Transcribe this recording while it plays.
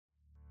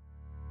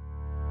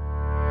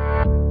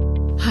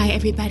Hi,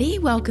 everybody.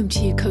 Welcome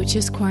to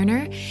Coach's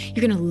Corner.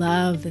 You're going to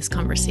love this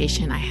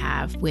conversation I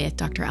have with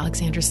Dr.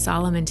 Alexandra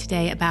Solomon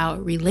today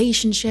about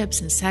relationships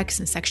and sex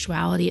and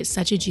sexuality. It's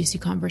such a juicy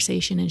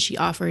conversation, and she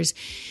offers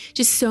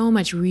just so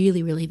much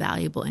really, really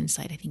valuable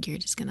insight. I think you're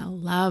just going to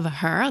love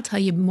her. I'll tell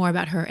you more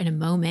about her in a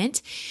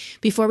moment.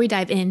 Before we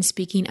dive in,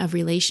 speaking of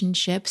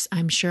relationships,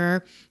 I'm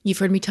sure you've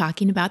heard me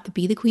talking about the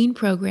Be the Queen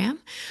program.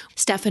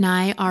 Steph and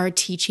I are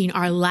teaching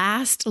our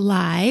last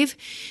live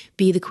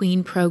Be the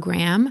Queen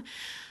program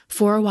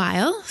for a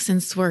while,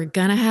 since we're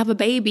gonna have a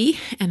baby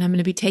and I'm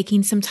gonna be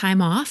taking some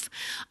time off.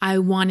 I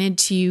wanted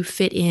to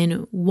fit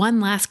in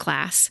one last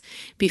class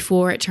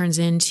before it turns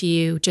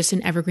into just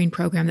an evergreen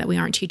program that we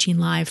aren't teaching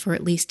live for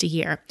at least a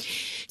year.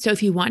 So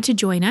if you want to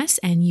join us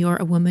and you're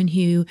a woman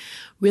who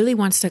really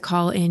wants to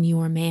call in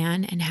your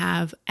man and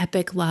have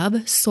epic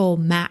love, soul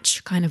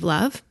match kind of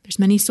love. There's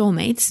many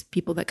soulmates,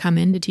 people that come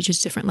in to teach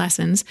us different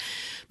lessons,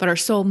 but our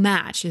soul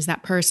match is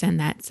that person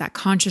that's that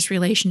conscious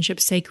relationship,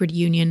 sacred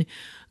union,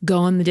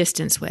 going the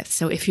distance with.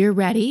 So if you're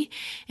ready,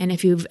 and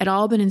if you've at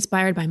all been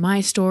inspired by my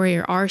story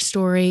or our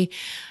story,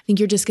 I think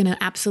you're just going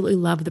to absolutely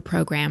love the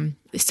program.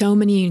 So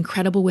many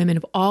incredible women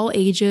of all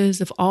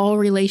ages, of all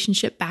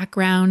relationship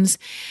backgrounds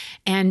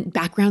and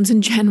backgrounds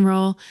in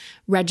general,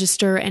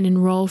 register and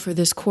enroll for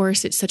this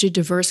course. It's such a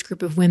diverse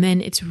group of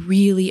women. It's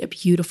really a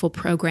beautiful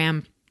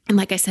program. And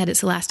like I said,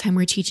 it's the last time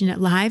we're teaching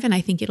it live, and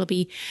I think it'll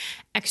be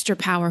extra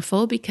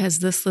powerful because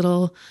this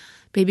little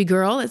baby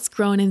girl that's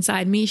grown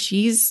inside me,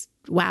 she's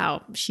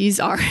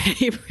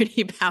already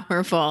pretty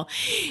powerful.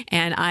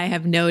 And I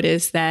have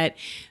noticed that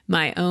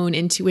my own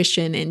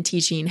intuition and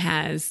teaching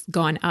has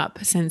gone up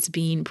since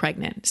being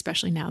pregnant,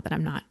 especially now that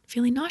I'm not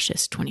feeling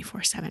nauseous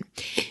 24/7.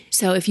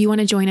 So if you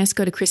want to join us,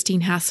 go to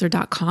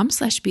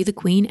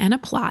christinehassler.com/bethequeen and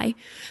apply.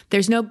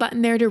 There's no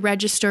button there to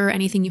register or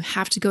anything. You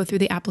have to go through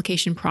the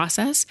application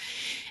process.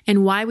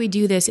 And why we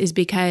do this is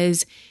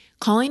because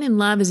calling in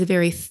love is a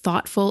very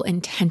thoughtful,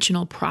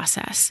 intentional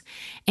process.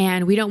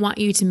 And we don't want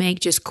you to make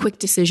just quick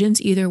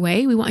decisions either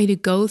way. We want you to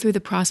go through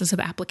the process of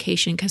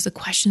application because the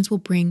questions will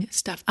bring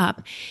stuff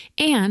up.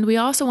 And we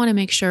also want to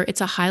make sure it's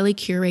a highly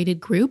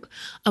curated group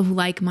of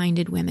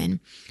like-minded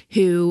women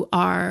who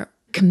are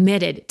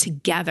committed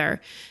together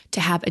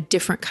to have a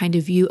different kind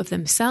of view of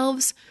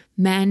themselves,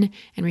 men,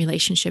 and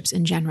relationships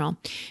in general.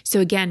 So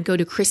again, go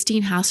to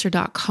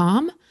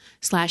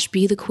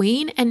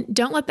christinehassler.com/bethequeen. And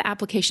don't let the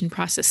application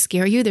process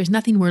scare you. There's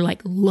nothing we're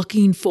like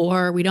looking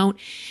for. We don't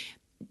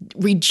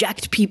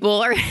reject people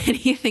or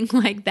anything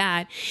like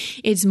that.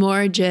 It's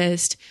more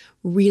just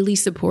really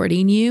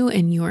supporting you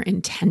and your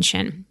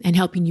intention and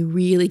helping you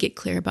really get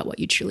clear about what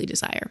you truly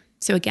desire.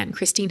 So again,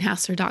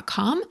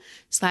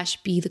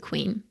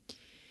 christinehassler.com/bethequeen.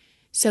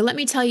 So let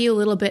me tell you a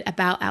little bit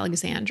about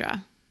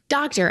Alexandra.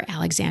 Dr.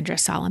 Alexandra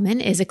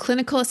Solomon is a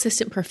clinical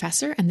assistant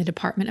professor in the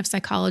Department of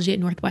Psychology at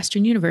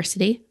Northwestern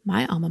University,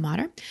 my alma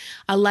mater,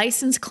 a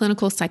licensed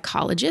clinical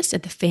psychologist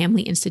at the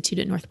Family Institute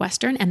at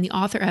Northwestern, and the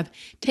author of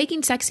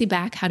Taking Sexy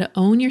Back: How to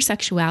Own Your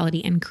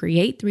Sexuality and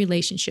Create the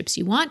Relationships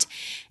You Want,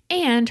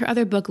 and her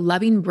other book,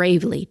 Loving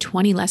Bravely: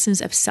 20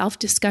 Lessons of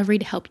Self-Discovery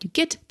to Help You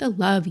Get the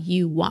Love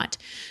You Want,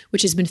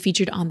 which has been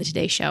featured on the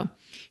Today Show.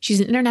 She's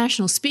an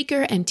international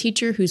speaker and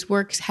teacher whose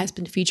work has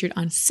been featured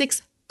on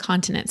 6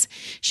 continents.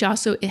 She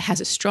also has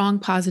a strong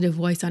positive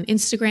voice on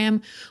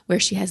Instagram, where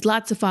she has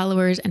lots of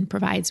followers and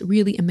provides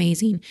really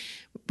amazing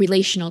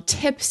relational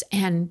tips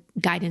and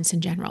guidance in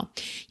general.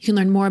 You can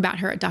learn more about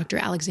her at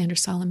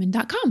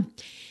dralexandrasolomon.com.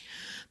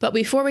 But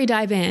before we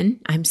dive in,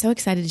 I'm so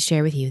excited to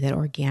share with you that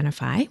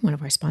Organifi, one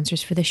of our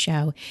sponsors for the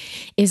show,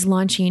 is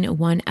launching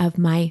one of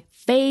my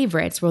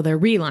favorites. Well, they're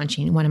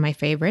relaunching one of my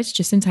favorites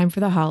just in time for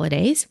the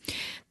holidays,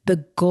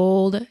 the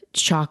Gold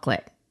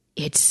Chocolate.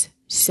 It's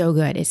so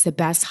good. It's the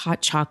best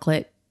hot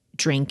chocolate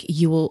drink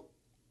you will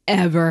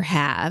ever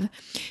have.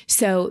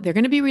 So they're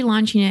going to be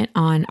relaunching it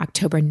on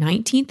October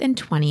 19th and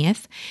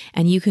 20th.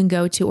 And you can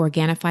go to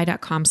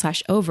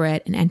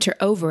Organifi.com/overit and enter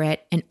overit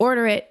and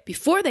order it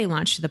before they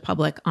launch to the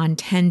public on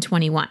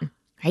 10/21.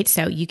 Right?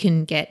 So you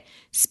can get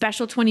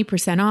special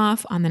 20%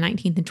 off on the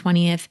 19th and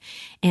 20th.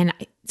 And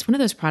it's one of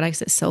those products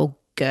that's so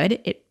good,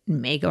 it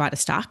may go out of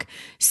stock.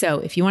 So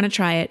if you want to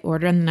try it,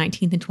 order on the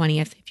 19th and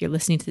 20th. If you're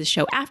listening to the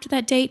show after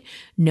that date,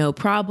 no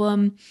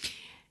problem.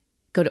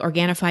 Go to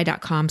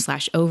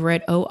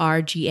Organifi.com/overit,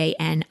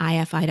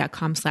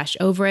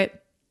 Organifi.com/overit.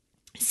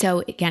 So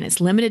again, it's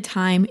limited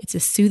time. It's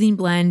a soothing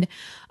blend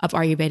of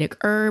Ayurvedic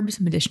herbs,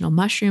 medicinal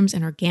mushrooms,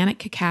 and organic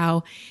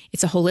cacao.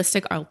 It's a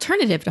holistic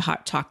alternative to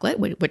hot chocolate,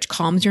 which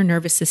calms your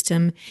nervous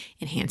system,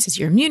 enhances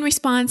your immune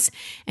response,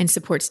 and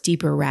supports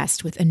deeper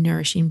rest with a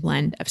nourishing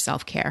blend of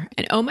self-care.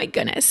 And oh my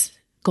goodness,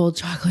 gold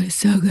chocolate is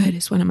so good.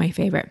 It's one of my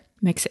favorite.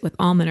 Mix it with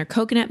almond or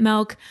coconut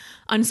milk,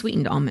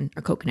 unsweetened almond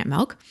or coconut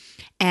milk,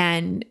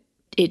 and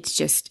it's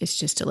just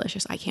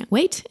delicious. I can't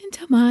wait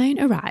until mine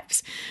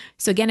arrives.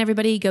 So again,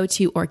 everybody go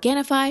to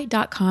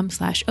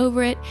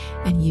Organifi.com/overit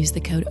and use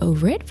the code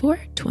overit for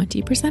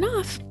 20%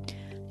 off.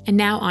 And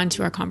now on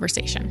to our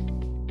conversation.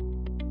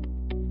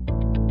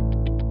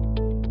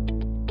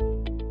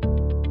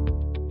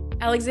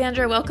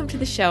 Alexandra, welcome to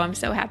the show. I'm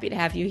so happy to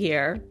have you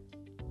here.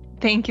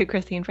 Thank you,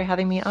 Christine, for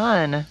having me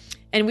on.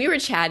 And we were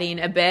chatting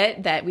a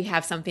bit that we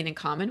have something in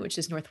common, which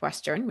is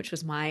Northwestern, which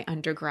was my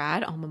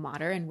undergrad alma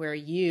mater, and where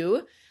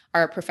you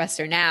are a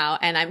professor now.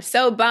 And I'm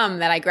so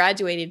bummed that I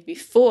graduated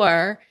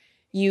before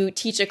you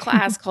teach a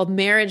class called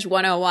Marriage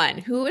 101.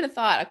 Who would have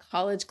thought a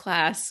college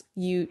class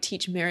you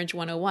teach Marriage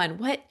 101?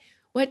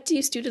 What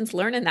do students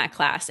learn in that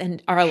class?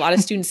 And are a lot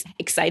of students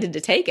excited to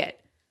take it?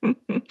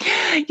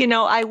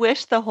 I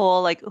wish the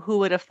whole who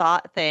would have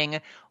thought thing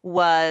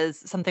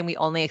was something we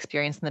only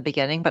experienced in the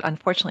beginning, but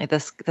unfortunately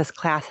this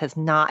class has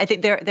not. I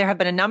think there have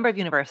been a number of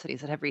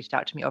universities that have reached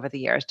out to me over the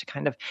years to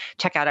kind of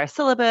check out our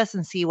syllabus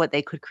and see what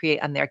they could create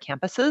on their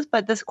campuses,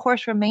 but this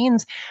course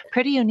remains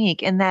pretty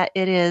unique in that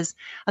it is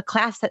a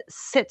class that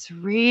sits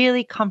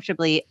really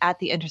comfortably at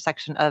the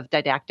intersection of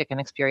didactic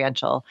and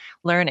experiential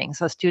learning.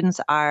 So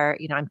students are,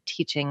 I'm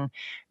teaching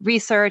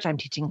research, I'm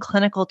teaching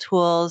clinical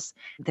tools,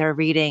 they're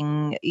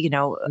reading,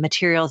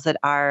 materials that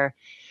are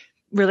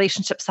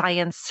relationship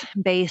science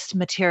based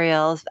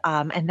materials.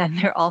 And then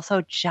they're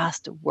also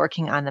just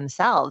working on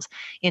themselves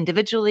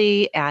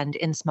individually and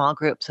in small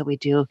groups. So we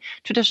do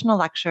traditional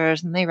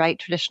lectures and they write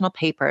traditional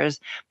papers,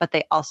 but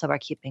they also are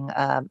keeping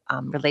a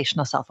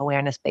relational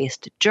self-awareness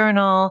based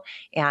journal,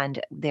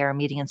 and they're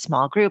meeting in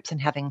small groups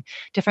and having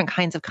different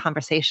kinds of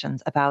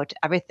conversations about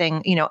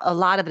everything. A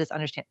lot of it is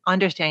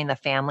understanding the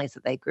families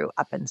that they grew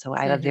up in. So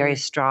I have a very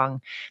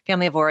strong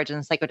family of origin,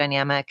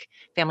 psychodynamic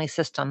family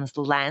systems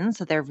lens.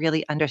 So they're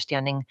really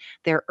understanding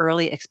their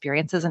early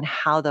experiences and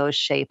how those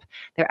shape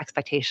their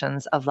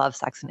expectations of love,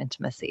 sex, and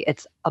intimacy.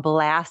 It's a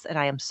blast, and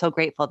I am so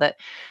grateful that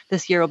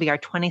this year will be our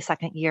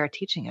 22nd year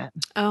teaching it.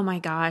 Oh my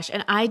gosh.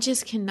 And I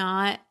just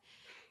cannot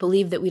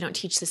believe that we don't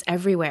teach this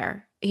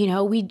everywhere.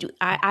 We do.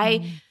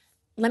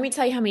 Let me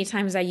tell you how many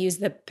times I use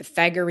the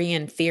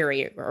Pythagorean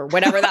theory or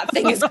whatever that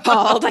thing is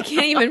called. I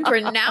can't even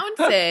pronounce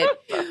it.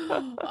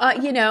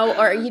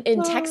 Or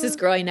in Texas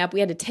growing up, we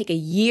had to take a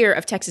year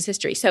of Texas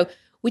history. So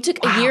we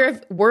took a year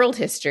of world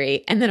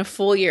history and then a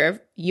full year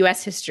of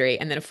U.S. history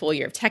and then a full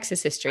year of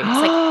Texas history.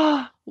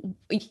 It's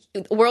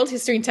like world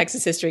history and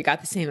Texas history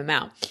got the same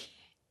amount.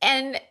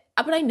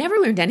 But I never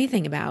learned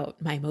anything about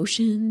my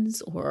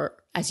emotions or,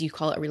 as you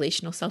call it,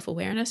 relational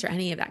self-awareness or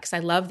any of that, because I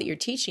love that you're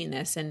teaching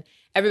this. And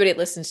everybody that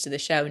listens to the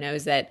show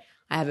knows that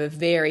I have a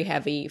very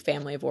heavy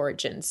family of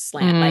origins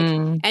slant.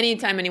 Like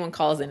anytime anyone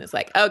calls in, it's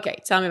like,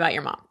 okay, tell me about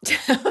your mom.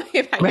 Tell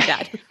me about your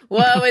dad.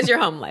 What was your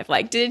home life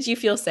like? Did you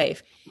feel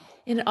safe?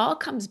 And it all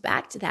comes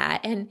back to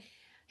that. And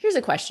here's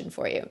a question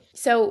for you.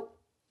 So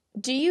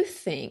do you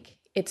think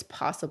it's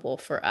possible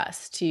for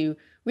us to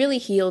really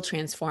heal,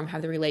 transform,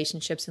 have the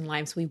relationships and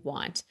lives we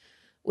want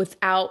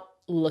without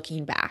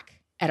looking back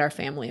at our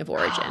family of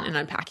origin and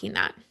unpacking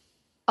that?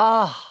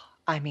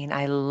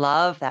 I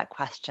love that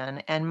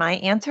question. And my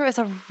answer is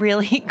a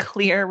really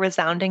clear,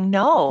 resounding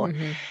no.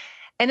 Mm-hmm.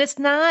 And it's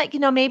not,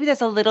 maybe there's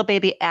a little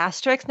baby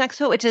asterisk next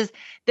to it, which is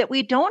that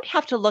we don't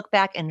have to look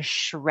back and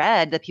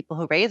shred the people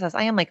who raise us.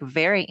 I am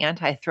very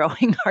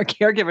anti-throwing our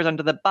caregivers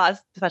under the bus,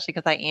 especially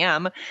because I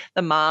am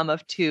the mom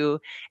of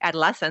 2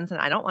 adolescents, and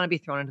I don't want to be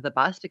thrown into the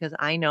bus because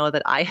I know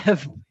that I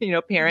have,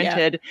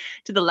 parented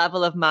to the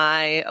level of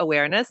my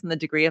awareness and the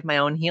degree of my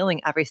own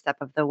healing every step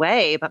of the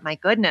way. But my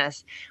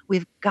goodness,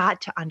 we've got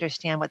to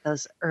understand what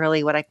those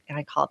early, what I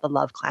call it the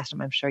love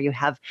classroom. I'm sure you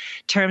have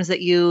terms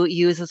that you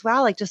use as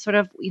well, like just sort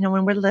of,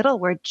 when we're little,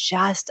 we're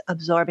just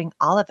absorbing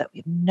all of it. We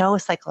have no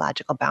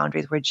psychological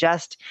boundaries. We're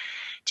just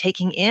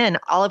taking in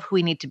all of who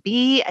we need to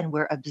be, and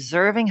we're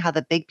observing how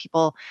the big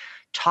people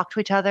talk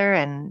to each other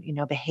and,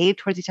 behave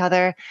towards each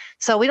other.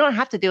 So we don't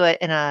have to do it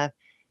in a,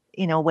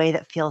 way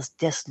that feels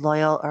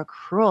disloyal or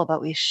cruel, but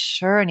we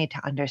sure need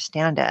to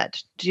understand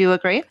it. Do you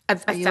agree? A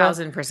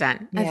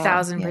 1,000%. Yeah,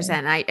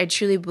 1,000%. I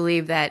truly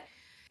believe that.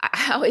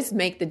 I always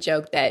make the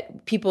joke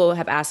that people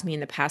have asked me in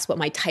the past what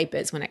my type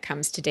is when it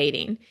comes to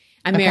dating.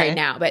 I'm married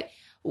now,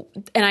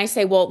 and I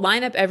say, well,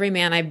 line up every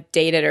man I've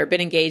dated or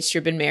been engaged or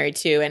been married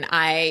to. And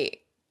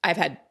I've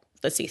had,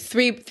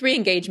 three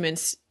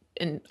engagements,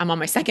 and I'm on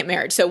my second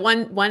marriage. So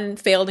one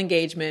failed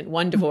engagement,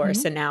 one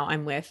divorce, and now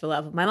I'm with the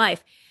love of my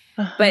life.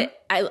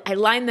 But I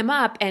line them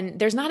up, and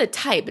there's not a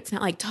type. It's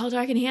not like tall,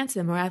 dark, and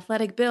handsome or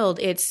athletic build.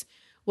 It's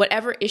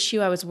whatever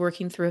issue I was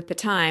working through at the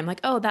time. Like,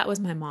 oh, that was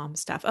my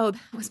mom's stuff. Oh,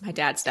 that was my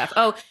dad's stuff.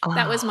 Oh,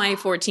 that was my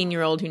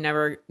 14-year-old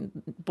who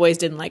boys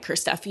didn't like her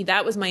stuff.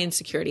 That was my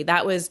insecurity.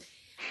 That was...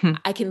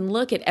 I can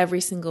look at every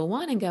single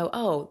one and go,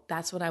 oh,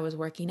 that's what I was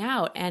working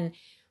out. And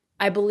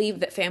I believe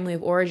that family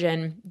of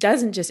origin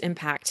doesn't just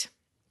impact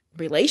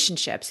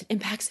relationships, it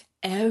impacts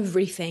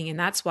everything. And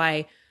that's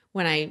why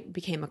when I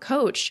became a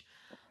coach,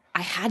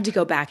 I had to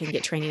go back and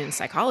get training in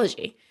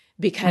psychology,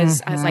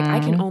 because I was like, I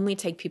can only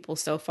take people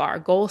so far.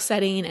 Goal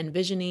setting and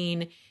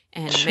visioning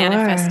and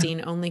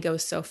manifesting only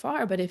goes so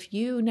far. But if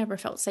you never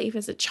felt safe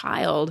as a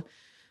child,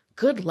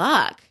 good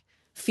luck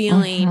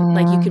feeling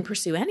like you can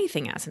pursue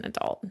anything as an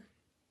adult.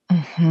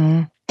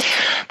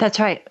 That's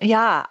right.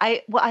 Yeah.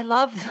 I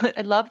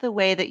love the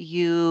way that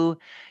you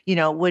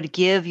would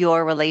give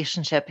your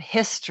relationship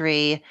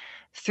history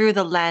through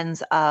the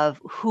lens of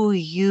who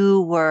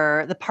you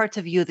were, the parts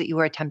of you that you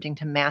were attempting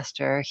to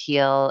master,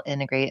 heal,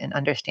 integrate, and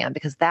understand.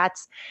 Because that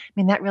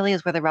really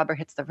is where the rubber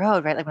hits the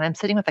road, right? Like when I'm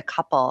sitting with a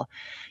couple,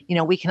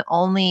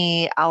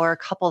 our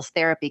couples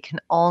therapy can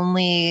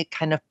only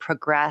kind of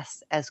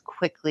progress as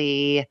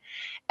quickly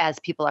as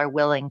people are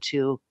willing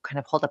to kind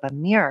of hold up a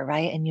mirror,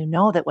 right? And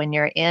that when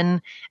you're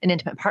in an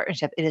intimate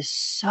partnership, it is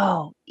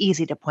so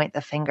easy to point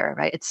the finger,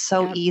 right? It's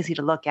so easy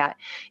to look at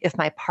if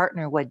my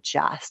partner would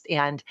just,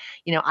 and,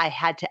 I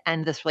had to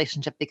end this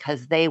relationship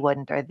because they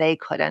wouldn't or they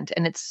couldn't.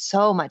 And it's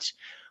so much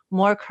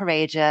more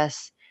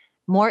courageous,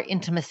 more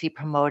intimacy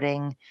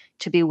promoting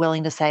to be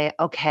willing to say,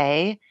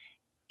 okay,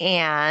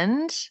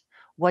 and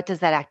what does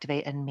that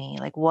activate in me?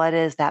 Like, what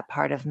is that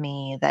part of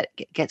me that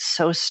gets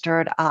so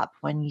stirred up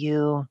when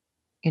you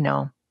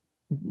know,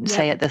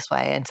 say it this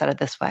way instead of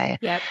this way.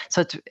 Yep.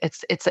 So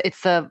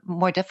it's a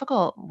more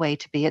difficult way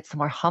to be. It's the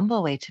more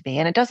humble way to be.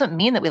 And it doesn't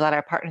mean that we let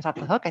our partners off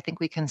the hook. I think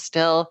we can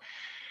still,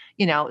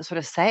 sort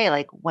of say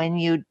like, when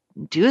you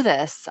do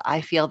this,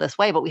 I feel this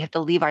way, but we have to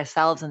leave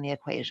ourselves in the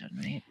equation,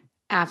 right?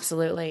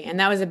 Absolutely. And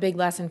that was a big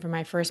lesson from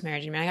my first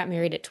marriage. I got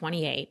married at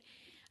 28.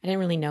 I didn't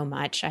really know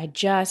much. I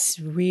just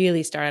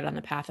really started on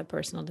the path of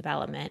personal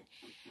development.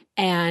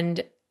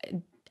 And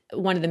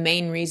one of the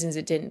main reasons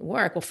it didn't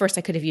work, well, first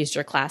I could have used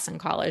your class in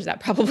college. That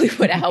probably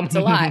would have helped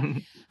a lot.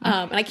 And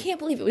I can't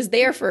believe it was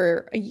there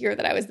for a year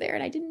that I was there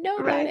and I didn't know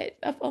about it.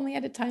 I've only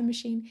had a time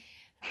machine.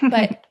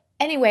 But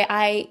anyway,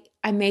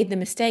 I made the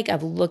mistake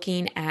of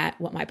looking at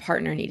what my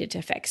partner needed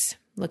to fix,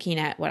 looking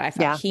at what I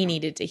thought he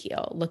needed to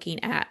heal,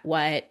 looking at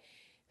what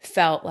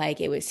felt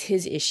like it was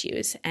his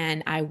issues.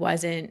 And I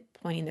wasn't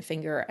pointing the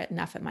finger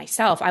enough at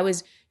myself. I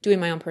was doing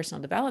my own personal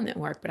development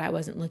work, but I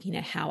wasn't looking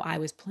at how I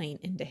was playing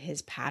into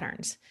his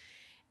patterns.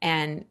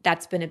 And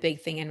that's been a big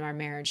thing in our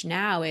marriage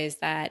now, is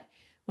that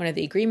one of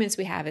the agreements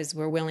we have is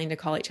we're willing to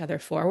call each other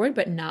forward,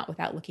 but not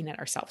without looking at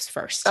ourselves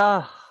first.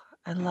 Oh,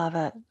 I love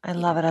it. I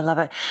love it. I love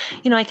it.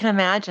 I can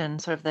imagine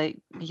sort of the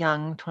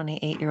young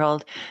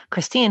 28-year-old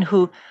Christine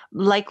who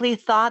likely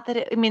thought that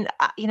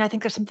I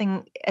think there's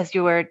something, as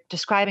you were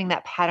describing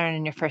that pattern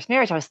in your first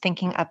marriage, I was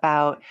thinking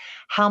about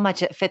how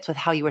much it fits with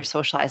how you were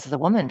socialized as a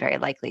woman, very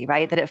likely,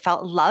 right? That it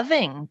felt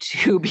loving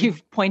to be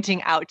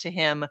pointing out to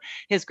him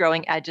his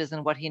growing edges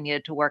and what he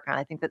needed to work on.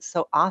 I think that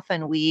so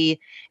often we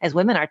as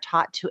women are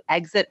taught to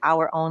exit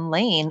our own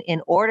lane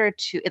in order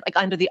to, like,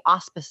 under the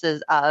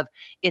auspices of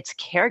it's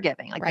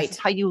caregiving. Like, right. This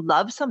is how you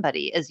love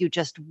somebody, is you're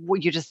just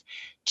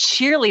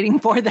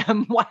cheerleading for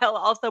them while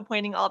also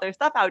pointing all their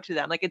stuff out to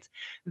them. Like, it's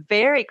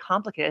very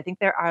complicated. I think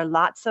there are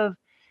lots of,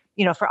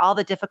 for all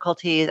the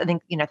difficulties, I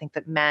think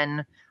that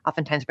men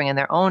oftentimes bring in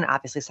their own,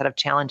 obviously, set of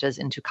challenges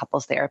into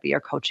couples therapy or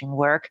coaching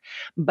work.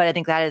 But I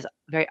think that is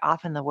very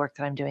often the work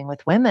that I'm doing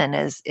with women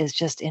is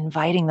just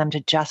inviting them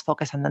to just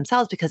focus on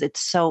themselves, because it's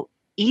so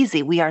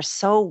easy. We are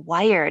so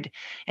wired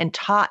and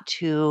taught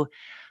to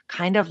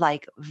kind of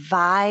like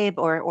vibe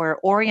or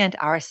orient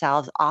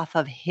ourselves off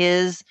of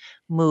his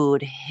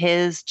mood,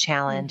 his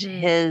challenge,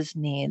 his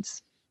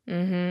needs.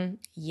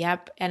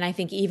 Yep. And I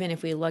think even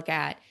if we look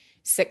at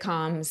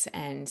sitcoms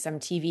and some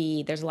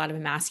TV, there's a lot of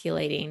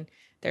emasculating.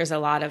 There's a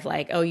lot of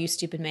like, oh, you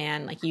stupid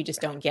man, like you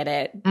just don't get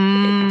it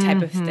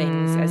type of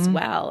things as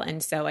well.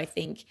 And so I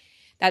think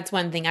that's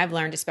one thing I've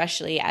learned,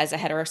 especially as a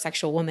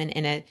heterosexual woman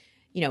in a,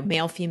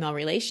 male-female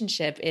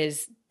relationship,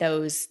 is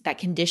that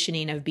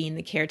conditioning of being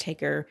the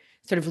caretaker,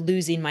 sort of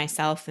losing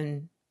myself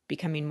and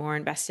becoming more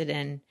invested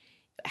in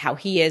how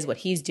he is, what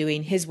he's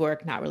doing, his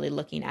work, not really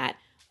looking at,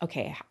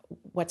 okay,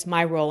 what's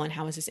my role and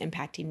how is this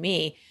impacting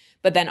me?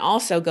 But then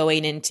also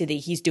going into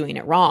he's doing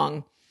it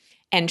wrong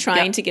and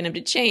trying to get him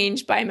to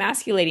change by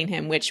emasculating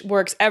him, which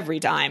works every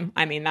time.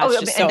 I mean, that's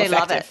just so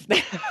effective.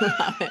 They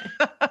love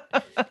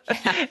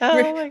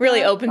it.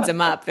 Really opens them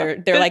up.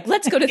 They're like,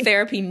 let's go to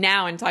therapy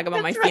now and talk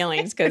about my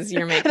feelings, because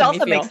you're making me feel. It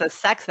also makes the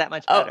sex that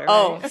much better.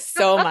 Oh,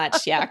 so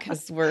much. Yeah,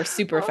 because we're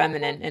super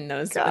feminine in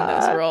those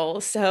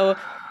roles. So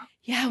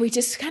yeah, we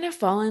just kind of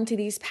fall into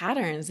these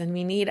patterns, and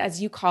we need,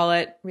 as you call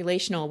it,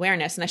 relational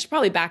awareness. And I should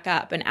probably back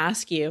up and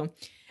ask you,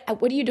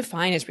 what do you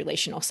define as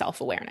relational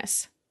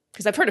self-awareness?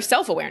 Because I've heard of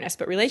self-awareness,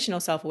 but relational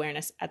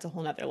self-awareness adds a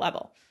whole nother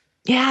level.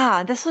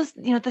 Yeah, this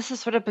has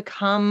sort of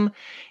become,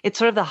 it's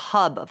sort of the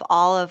hub of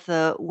all of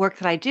the work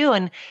that I do.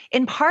 And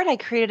in part, I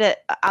created it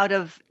out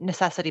of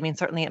necessity. I mean,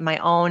 certainly my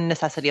own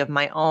necessity of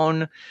my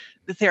own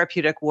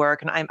therapeutic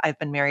work. And I've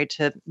been married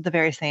to the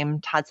very same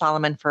Todd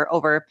Solomon for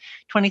over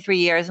 23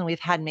 years. And we've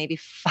had maybe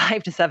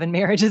 5 to 7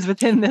 marriages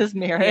within this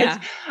marriage.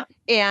 Yeah.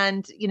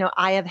 And,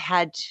 I have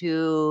had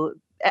to,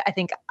 I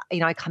think,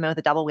 I come in with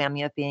a double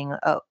whammy of being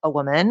a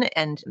woman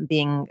and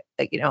being,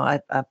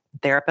 a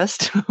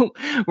therapist,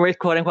 we're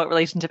quote unquote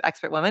relationship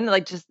expert woman,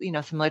 like just,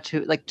 similar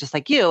to like, just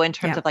like you in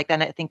terms of like,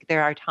 then I think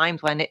there are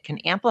times when it can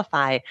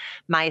amplify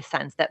my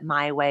sense that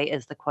my way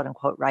is the quote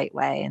unquote right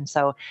way. And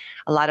so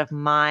a lot of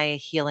my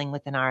healing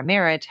within our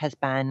marriage has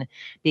been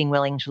being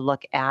willing to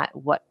look at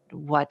what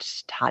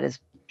Todd is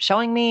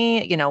showing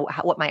me,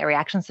 what my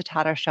reactions to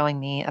Todd are showing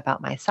me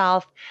about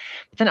myself.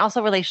 But then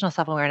also relational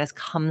self-awareness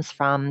comes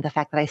from the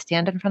fact that I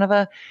stand in front of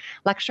a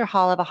lecture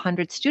hall of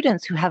 100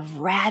 students who have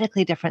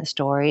radically different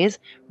stories,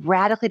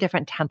 radically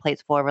different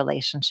templates for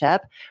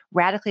relationship,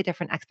 radically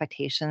different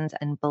expectations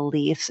and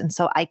beliefs. And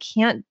so I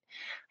can't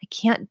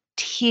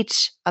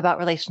teach about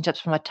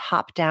relationships from a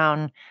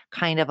top-down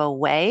kind of a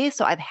way.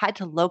 So I've had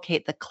to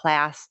locate the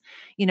class,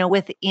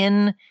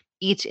 within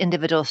each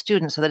individual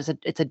student so that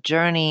it's a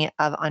journey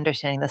of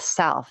understanding the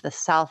self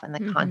in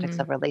the context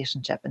of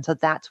relationship. And so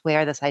that's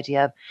where this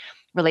idea of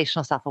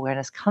relational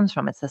self-awareness comes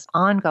from. It's this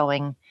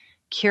ongoing,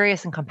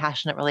 curious and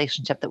compassionate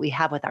relationship that we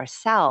have with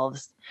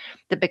ourselves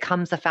that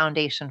becomes the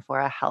foundation for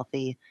a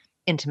healthy,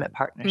 intimate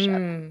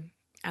partnership.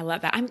 I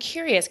love that. I'm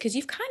curious because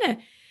you've kind of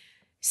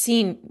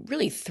seen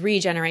really 3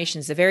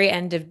 generations, the very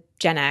end of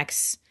Gen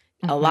X,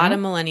 a lot of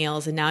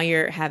millennials, and now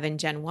you're having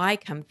Gen Y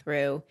come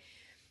through.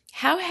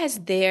 How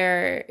has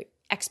their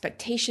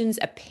expectations,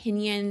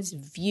 opinions,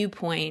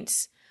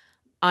 viewpoints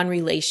on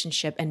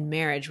relationship and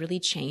marriage really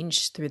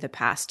changed through the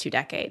past 2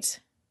 decades?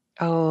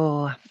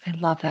 Oh, I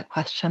love that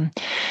question.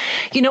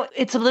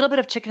 It's a little bit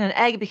of chicken and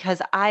egg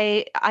because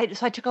I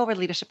took over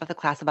leadership of the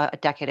class about a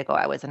decade ago.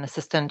 I was an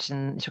assistant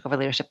and took over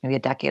leadership maybe a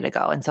decade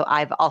ago. And so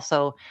I've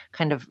also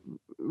kind of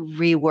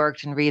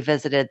reworked and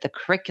revisited the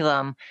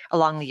curriculum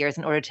along the years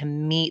in order to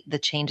meet the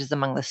changes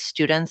among the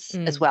students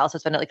as well. So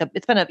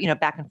it's been a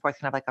back and forth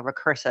kind of like a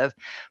recursive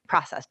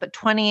process. But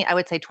I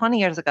would say 20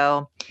 years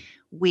ago,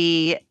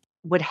 we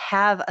would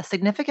have a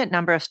significant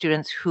number of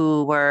students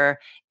who were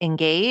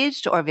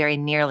engaged or very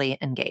nearly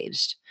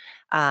engaged.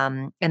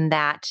 And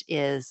that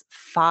is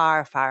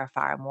far, far,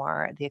 far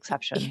more the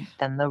exception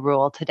than the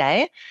rule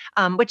today,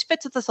 which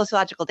fits with the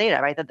sociological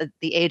data, right? That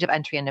the age of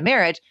entry into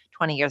marriage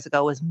 20 years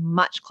ago was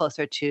much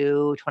closer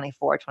to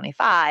 24,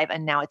 25,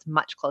 and now it's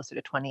much closer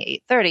to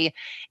 28, 30.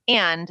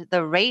 And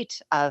the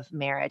rate of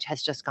marriage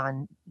has just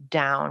gone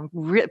down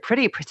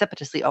pretty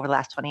precipitously over the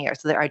last 20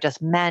 years. So there are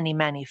just many,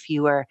 many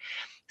fewer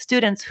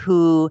students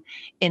who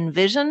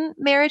envision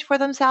marriage for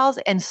themselves,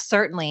 and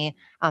certainly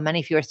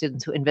many fewer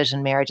students who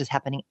envision marriage is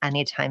happening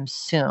anytime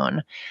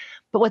soon.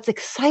 But what's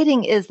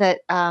exciting is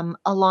that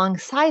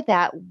alongside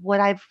that, what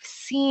I've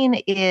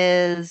seen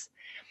is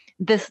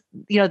this,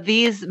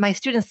 my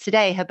students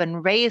today have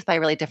been raised by a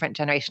really different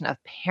generation of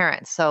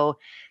parents. So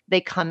they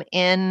come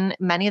in,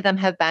 many of them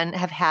have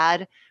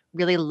had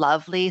really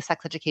lovely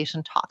sex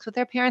education talks with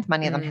their parents.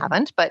 Many of them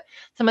haven't, but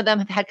some of them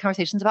have had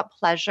conversations about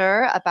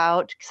pleasure,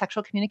 about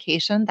sexual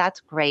communication. That's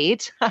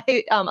great.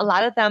 A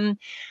lot of them,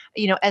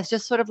 as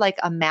just sort of like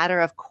a matter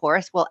of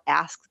course, will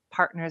ask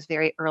partners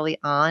very early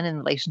on in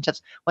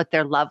relationships what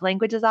their love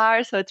languages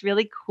are. So it's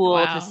really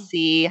cool to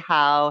see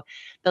how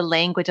the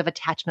language of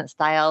attachment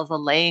styles, the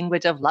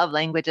language of love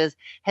languages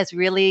has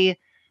really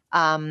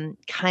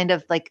kind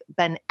of like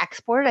been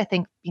exported. I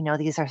think,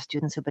 these are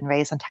students who've been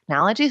raised on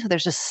technology. So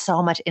there's just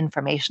so much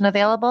information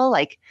available.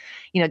 Like,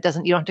 you don't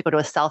have to go to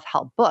a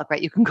self-help book,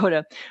 right? You can go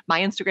to my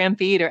Instagram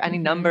feed or any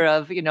number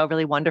of,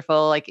 really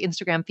wonderful like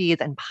Instagram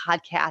feeds and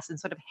podcasts and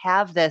sort of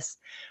have this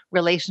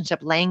relationship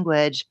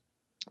language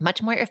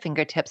much more at your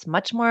fingertips,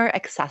 much more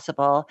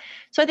accessible.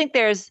 So I think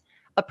there's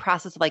a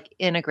process of like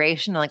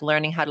integration and like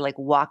learning how to like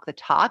walk the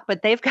talk,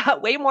 but they've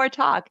got way more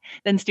talk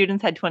than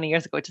students had 20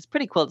 years ago, which is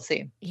pretty cool to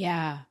see.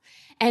 Yeah.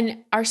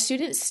 And are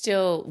students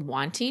still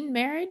wanting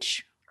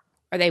marriage?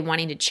 Are they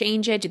wanting to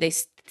change it? Do they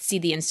see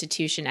the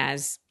institution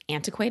as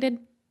antiquated?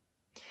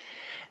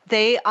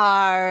 They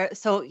are.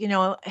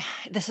 So,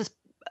 this is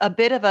a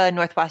bit of a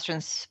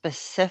Northwestern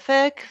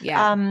specific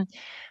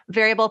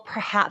variable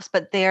perhaps,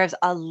 but there's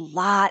a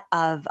lot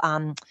of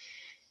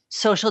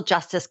social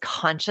justice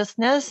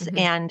consciousness.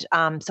 And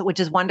so, which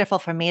is wonderful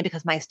for me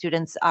because my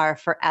students are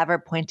forever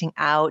pointing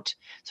out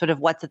sort of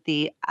what's at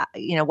the,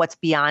 what's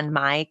beyond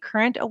my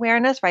current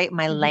awareness, right?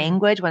 My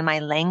language, when my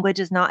language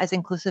is not as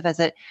inclusive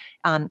as it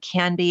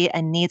can be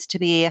and needs to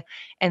be.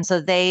 And so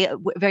they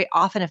very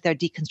often, if they're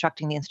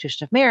deconstructing the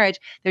institution of marriage,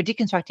 they're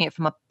deconstructing it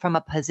from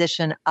a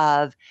position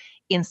of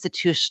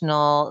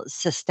institutional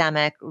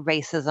systemic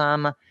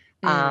racism,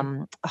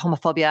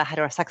 homophobia,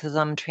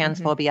 heterosexism,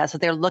 transphobia. So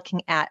they're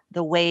looking at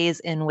the ways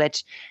in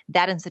which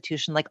that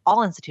institution, like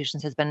all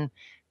institutions, has been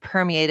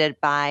permeated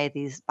by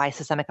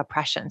systemic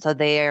oppression. So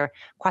they're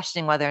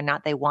questioning whether or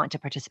not they want to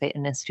participate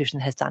in an institution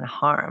that has done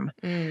harm.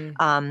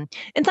 And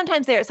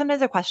sometimes they're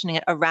questioning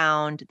it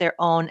around their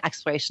own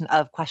exploration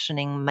of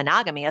questioning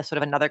monogamy as sort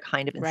of another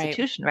kind of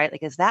institution, right?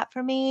 Like, is that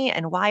for me?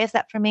 And why is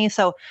that for me?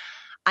 So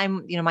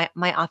I'm,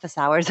 my office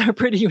hours are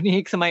pretty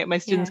unique. So my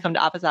students come to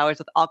office hours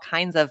with all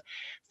kinds of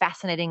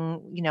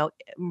fascinating,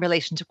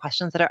 relationship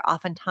questions that are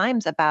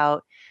oftentimes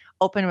about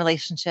open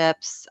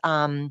relationships.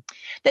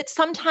 That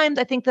sometimes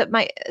I think that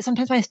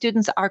sometimes my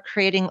students are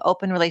creating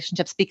open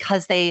relationships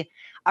because they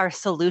are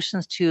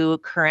solutions to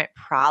current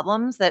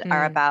problems that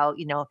are about,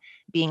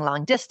 being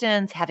long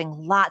distance, having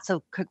lots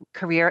of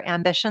career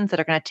ambitions that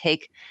are going to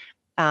take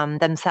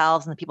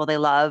themselves and the people they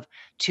love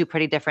to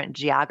pretty different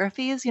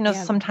geographies.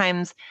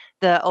 Sometimes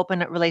the open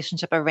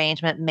relationship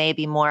arrangement may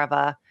be more of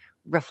a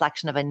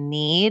reflection of a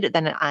need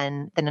than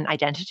an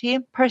identity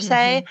per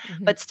se.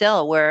 Mm-hmm. But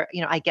still,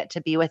 I get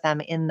to be with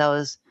them in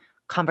those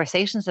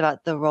conversations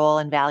about the role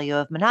and value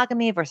of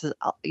monogamy versus,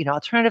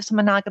 alternatives to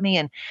monogamy,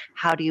 and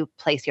how do you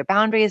place your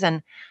boundaries.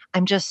 And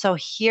I'm just so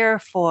here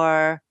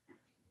for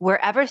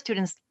wherever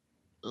students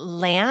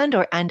land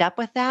or end up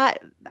with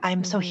that.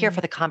 I'm so here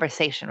for the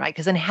conversation, right?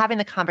 Because in having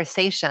the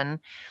conversation,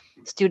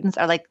 students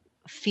are like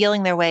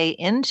feeling their way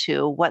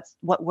into what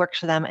works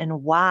for them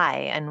and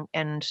why,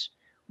 and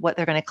what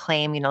they're going to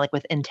claim, like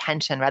with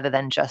intention rather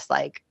than just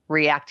like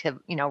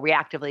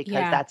reactively,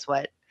 because that's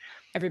what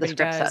everybody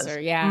does, says.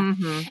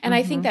 And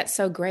I think that's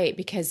so great,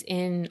 because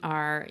in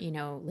our,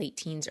 late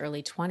teens,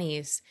 early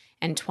 20s,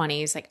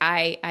 like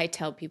I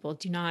tell people,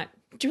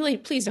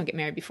 please don't get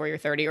married before you're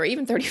 30 or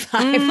even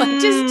 35.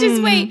 Like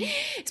just wait,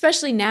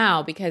 especially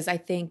now, because I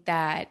think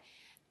that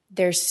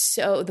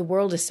the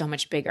world is so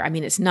much bigger. I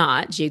mean, it's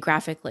not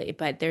geographically,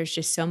 but there's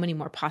just so many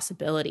more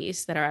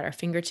possibilities that are at our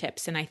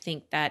fingertips. And I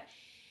think that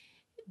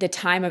the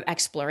time of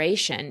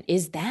exploration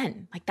is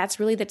then. Like, that's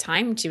really the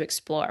time to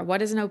explore. What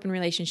does an open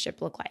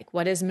relationship look like?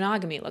 What does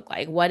monogamy look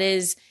like? What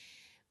does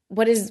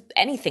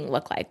anything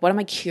look like? What am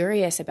I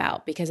curious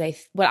about? Because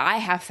what I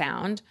have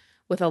found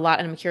with a lot,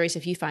 and I'm curious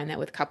if you find that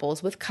with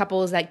couples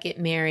that get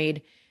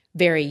married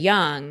very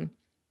young,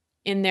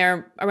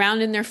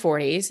 around in their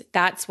 40s,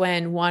 that's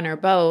when one or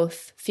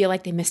both feel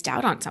like they missed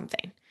out on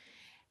something.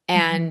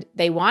 And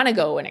they want to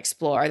go and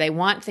explore. They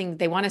want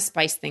to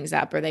spice things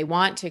up, or they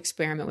want to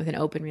experiment with an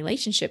open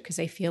relationship because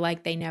they feel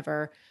like they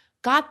never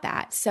got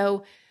that.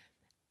 So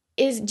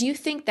do you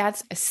think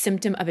that's a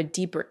symptom of a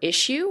deeper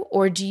issue,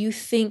 or do you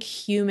think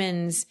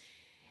humans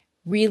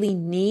really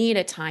need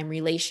a time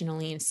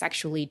relationally and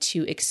sexually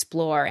to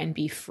explore and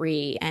be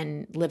free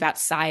and live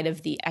outside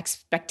of the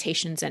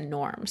expectations and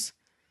norms?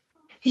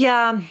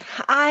 Yeah,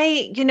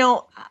 I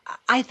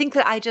think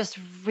that I just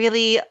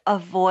really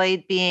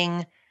avoid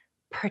being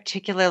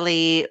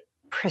particularly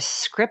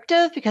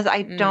prescriptive, because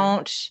I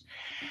don't,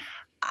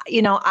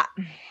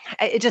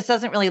 it just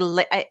doesn't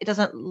really, it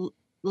doesn't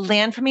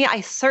land for me. I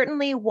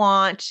certainly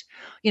want,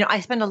 I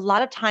spend a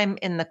lot of time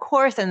in the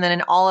course and then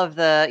in all of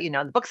the,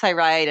 the books I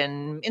write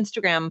and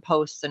Instagram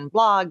posts and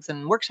blogs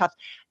and workshops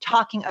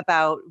talking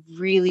about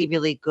really,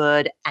 really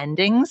good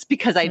endings,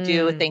 because I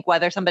do think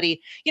whether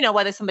somebody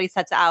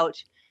sets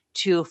out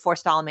to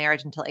forestall a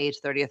marriage until age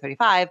 30 or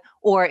 35,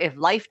 or if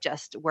life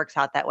just works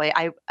out that way,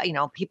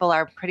 people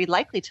are pretty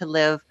likely to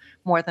live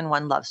more than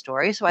one love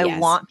story. So I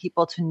want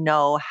people to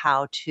know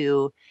how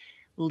to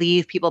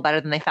leave people better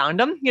than they found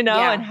them,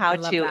 and how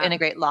to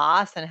integrate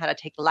loss and how to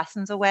take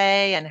lessons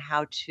away and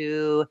how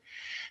to,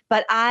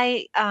 but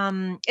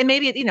and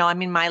maybe,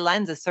 my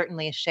lens is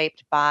certainly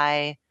shaped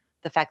by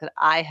the fact that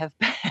I have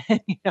been,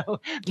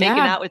 making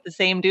out with the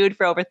same dude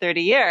for over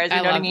 30 years. You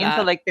know what I mean? That.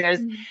 So like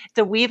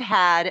so we've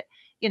had,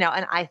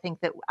 and I think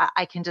that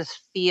I can just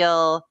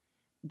feel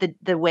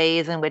the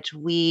ways in which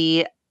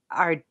we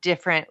are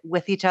different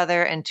with each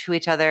other and to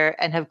each other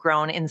and have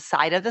grown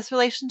inside of this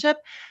relationship.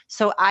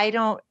 So I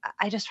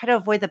just try to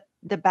avoid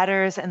the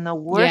betters and the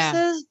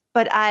worses,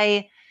 but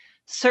I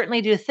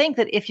certainly do think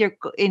that if you're,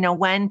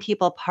 when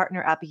people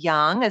partner up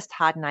young, as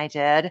Todd and I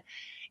did,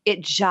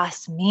 it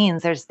just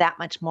means there's that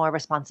much more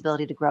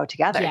responsibility to grow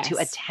together, to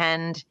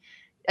attend,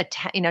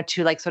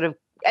 to like sort of,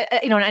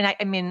 and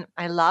I mean,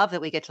 I love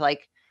that we get to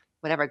like,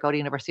 whatever, go to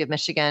University of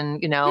Michigan,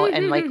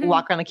 and like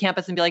walk around the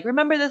campus and be like,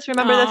 remember this. I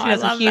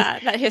love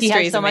that. That history he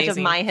has is so amazing. much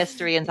of my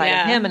history inside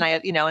of him. And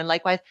I, and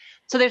likewise.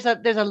 So there's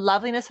a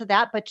loveliness to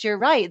that, but you're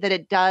right that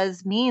it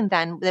does mean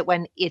then that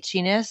when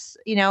itchiness,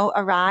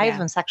 arrives,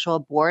 when sexual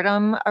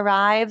boredom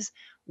arrives,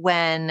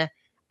 when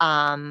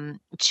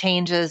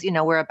changes, we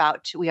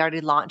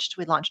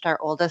launched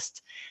our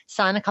oldest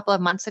son a couple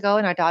of months ago,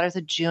 and our daughter's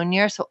a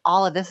junior. So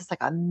all of this is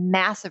like a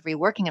massive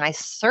reworking.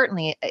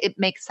 And it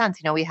makes sense.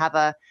 We have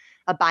a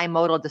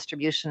bimodal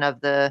distribution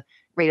of the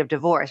rate of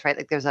divorce, right?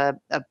 Like there's a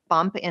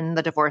bump in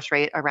the divorce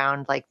rate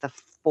around like the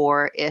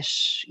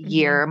 4-ish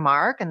year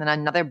mark, and then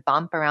another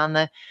bump around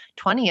the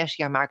 20-ish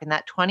year mark. And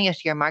that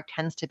 20-ish year mark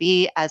tends to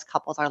be as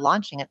couples are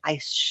launching. And I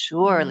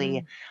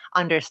surely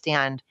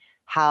understand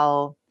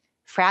how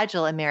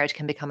fragile a marriage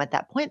can become at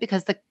that point,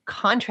 because the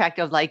contract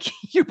of like,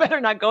 you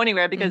better not go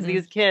anywhere because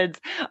these kids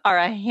are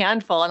a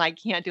handful and I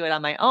can't do it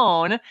on my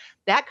own,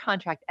 that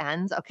contract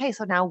ends. Okay,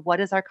 so now what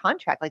is our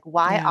contract? Like,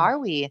 why are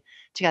we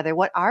together?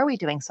 What are we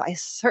doing? So I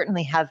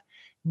certainly have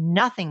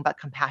nothing but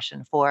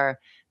compassion for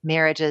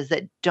marriages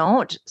that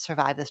don't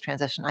survive this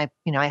transition.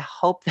 I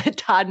hope that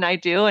Todd and I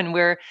do, and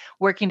we're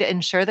working to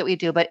ensure that we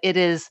do, but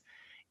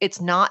it's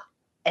not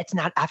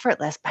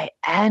effortless by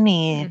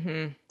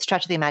any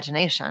stretch of the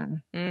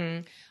imagination.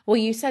 Well,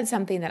 you said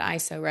something that I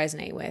so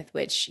resonate with,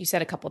 which you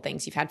said a couple of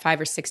things. You've had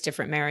 5 or 6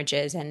 different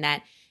marriages, and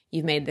that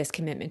you've made this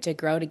commitment to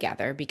grow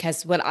together.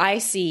 Because what I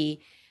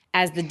see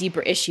as the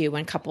deeper issue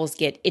when couples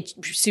get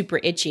super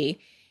itchy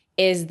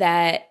is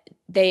that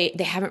they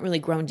haven't really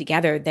grown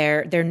together.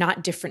 They're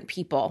not different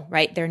people,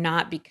 right? They're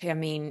not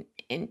becoming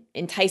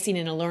enticing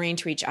and alluring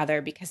to each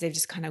other because they've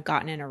just kind of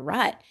gotten in a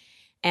rut.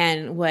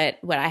 And what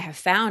I have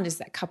found is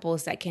that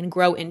couples that can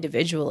grow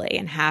individually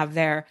and have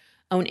their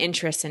own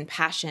interests and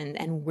passion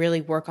and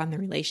really work on the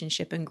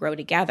relationship and grow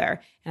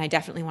together. And I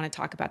definitely want to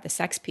talk about the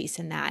sex piece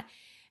in that.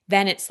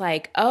 Then it's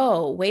like,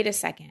 oh, wait a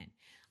second.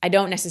 I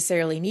don't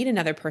necessarily need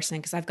another person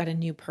because I've got a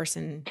new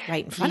person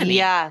right in front of me.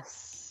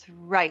 Yes.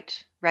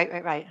 Right.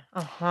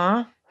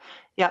 Uh-huh.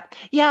 Yeah.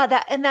 Yeah.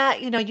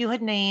 That, you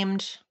had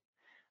named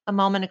a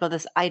moment ago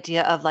this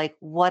idea of like,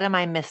 what am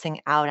I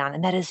missing out on?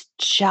 And that is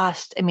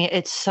just, I mean,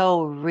 it's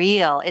so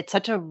real. It's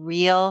such a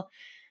real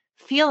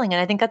feeling.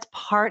 And I think that's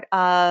part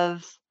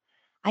of,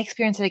 I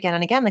experience it again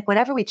and again. Like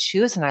whatever we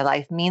choose in our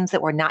life means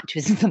that we're not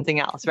choosing something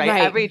else, right?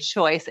 Right. Every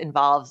choice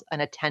involves an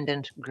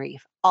attendant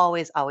grief.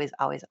 Always, always,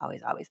 always,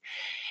 always, always.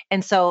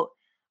 And so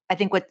I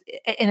think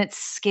and it's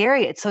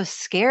scary. It's so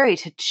scary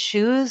to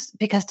choose,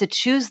 because to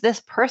choose this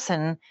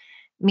person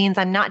means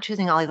I'm not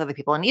choosing all these other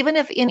people. And even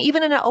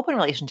even in an open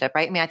relationship,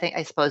 right? I mean,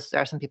 I suppose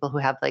there are some people who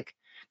have like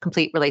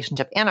complete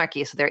relationship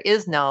anarchy. So there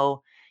is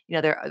no,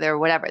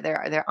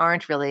 there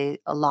aren't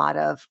really a lot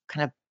of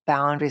kind of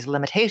boundaries,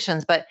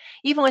 limitations, but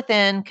even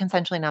within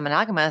consensually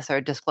non-monogamous or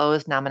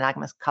disclosed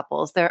non-monogamous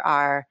couples, there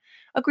are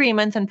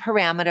agreements and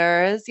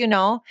parameters,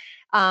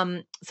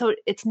 so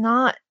it's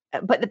not,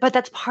 but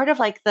that's part of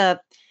like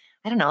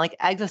I don't know, like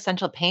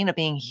existential pain of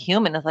being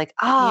human is like,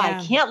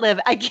 I can't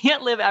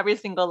live every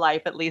single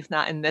life, at least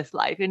not in this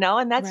life,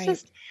 and that's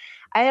just,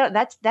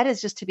 that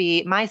is just to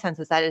be, my sense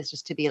is that is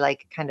just to be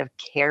like kind of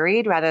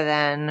carried rather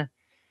than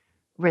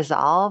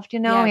resolved, I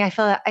mean, I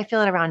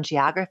feel it around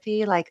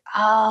geography, like,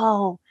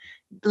 oh,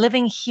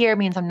 living here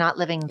means I'm not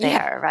living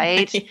there,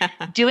 right?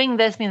 Doing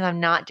this means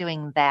I'm not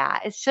doing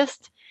that. It's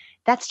just,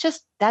 that's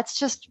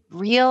just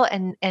real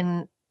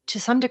and to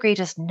some degree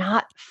just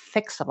not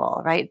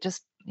fixable, right?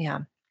 Just, yeah.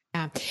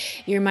 Yeah.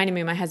 You reminded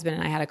me, my husband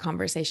and I had a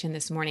conversation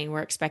this morning.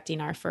 We're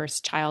expecting our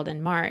first child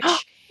in March.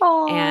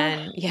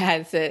 And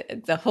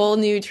it's a whole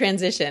new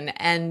transition.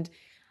 And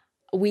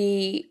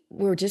we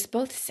were just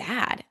both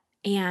sad.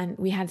 And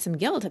we had some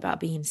guilt about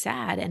being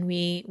sad. And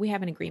we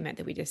have an agreement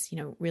that we just,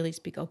 really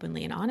speak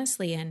openly and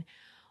honestly. And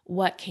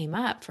what came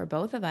up for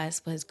both of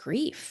us was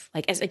grief.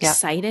 Like as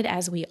excited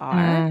as we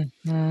are,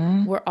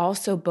 we're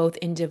also both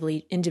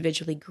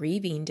individually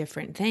grieving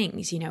different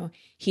things.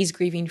 He's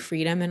grieving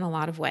freedom in a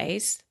lot of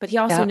ways, but he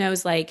also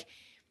knows like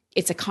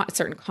it's a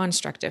certain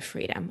construct of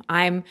freedom.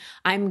 I'm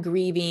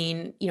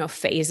grieving,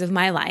 phase of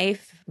my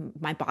life,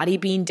 my body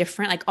being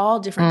different, like all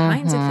different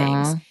kinds of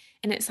things.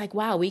 And it's like,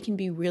 wow, we can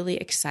be really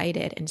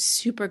excited and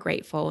super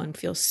grateful and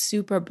feel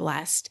super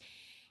blessed.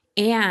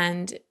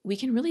 And we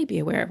can really be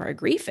aware of our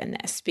grief in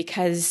this,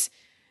 because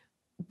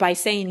by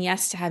saying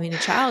yes to having a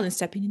child and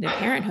stepping into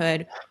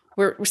parenthood,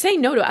 we're saying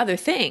no to other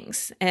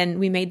things. And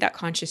we made that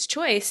conscious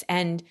choice.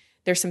 And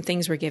there's some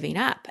things we're giving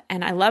up.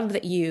 And I love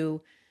that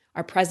you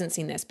are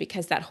presencing this,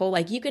 because that whole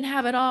like, you can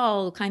have it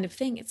all kind of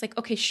thing. It's like,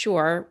 okay,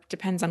 sure.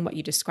 Depends on what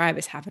you describe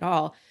as have it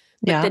all.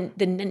 But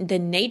the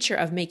nature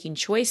of making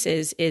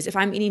choices is, if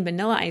I'm eating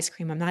vanilla ice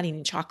cream, I'm not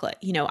eating chocolate.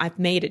 I've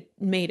made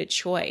a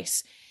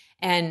choice.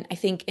 And I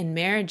think in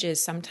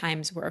marriages,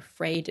 sometimes we're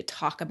afraid to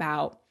talk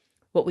about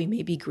what we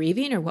may be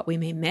grieving or what we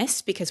may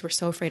miss, because we're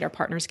so afraid our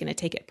partner's going to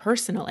take it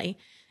personally.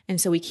 And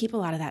so we keep a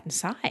lot of that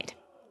inside.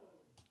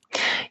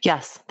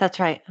 Yes, that's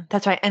right.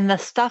 That's right. And the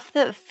stuff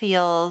that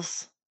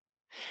feels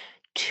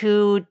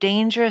too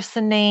dangerous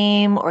to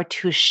name or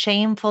too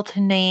shameful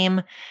to name,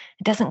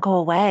 it doesn't go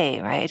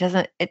away, right?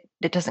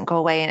 It doesn't go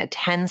away, and it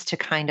tends to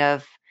kind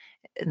of,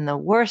 in the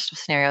worst of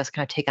scenarios,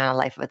 kind of take on a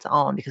life of its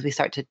own, because we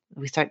start,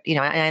 and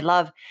I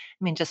love,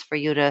 just for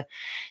you to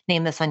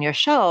name this on your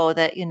show,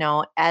 that,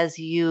 as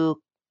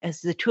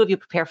the two of you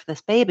prepare for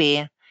this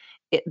baby,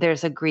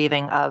 there's a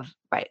grieving of,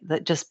 right,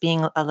 that just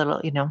being a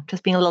little,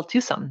 just being a little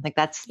twosome. Like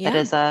that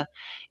is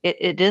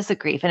it is a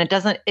grief, and it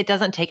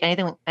doesn't take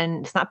anything,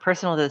 and it's not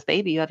personal to this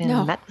baby. You haven't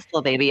even met this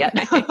little baby yet.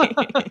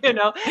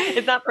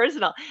 It's not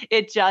personal.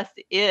 It just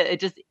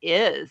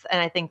is.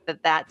 And I think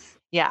that's,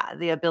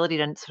 the ability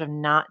to sort of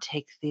not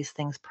take these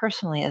things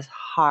personally is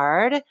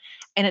hard.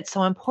 And it's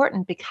so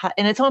important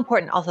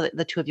also that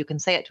the two of you can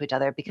say it to each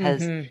other, because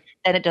then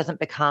it doesn't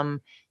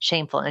become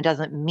shameful, and it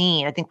doesn't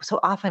mean, I think so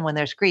often when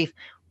there's grief,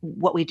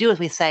 what we do is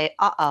we say,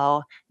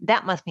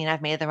 that must mean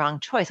I've made the wrong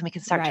choice. And we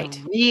can start to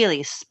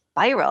really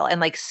spiral and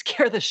like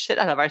scare the shit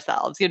out of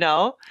ourselves,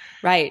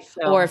 Right.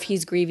 So, or if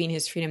he's grieving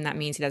his freedom, that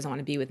means he doesn't want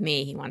to be with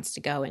me. He wants to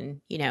go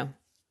and,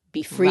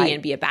 be free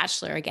and be a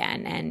bachelor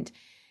again. And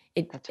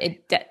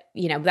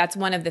that's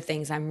one of the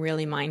things I'm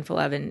really mindful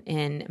of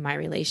in my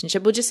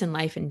relationship, well, just in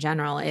life in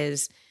general,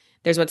 is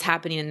there's what's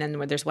happening, and then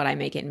there's what I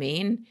make it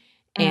mean.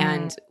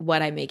 And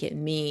what I make it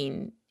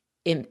mean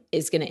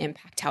is going to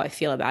impact how I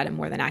feel about it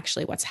more than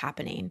actually what's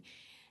happening.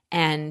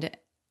 And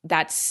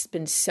that's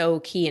been so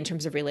key in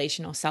terms of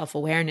relational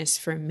self-awareness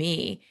for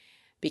me,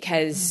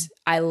 because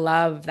I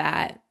love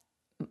that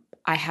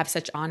I have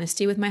such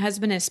honesty with my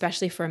husband, and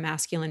especially for a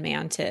masculine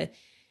man to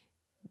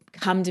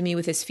come to me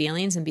with his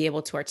feelings and be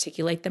able to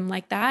articulate them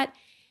like that.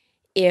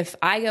 If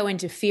I go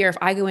into fear,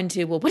 well,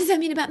 what does that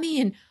mean about me?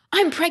 And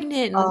I'm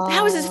pregnant. And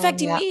how is this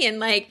affecting me?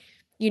 And like,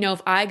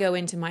 if I go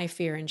into my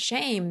fear and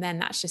shame, then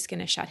that's just going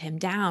to shut him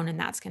down and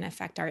that's going to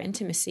affect our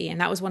intimacy. And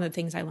that was one of the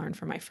things I learned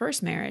from my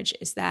first marriage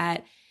is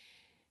that,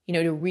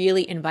 to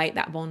really invite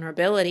that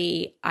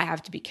vulnerability, I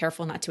have to be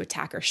careful not to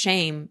attack or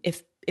shame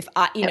if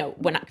I,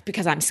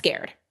 because I'm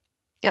scared.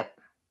 Yep.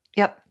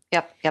 Yep.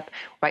 Yep. Yep.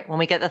 Right. When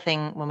we get the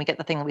thing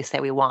that we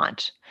say we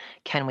want,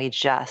 can we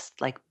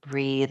just like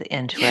breathe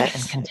into it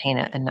and contain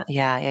it? And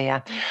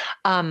yeah.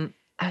 I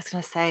was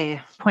going to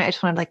say, point, I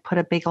just want to like put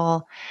a big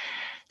ol'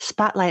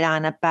 spotlight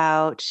on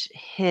about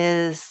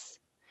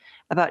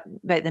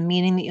the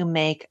meaning that you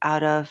make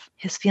out of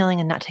his feeling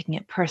and not taking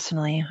it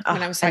personally.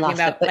 When I was talking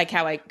about like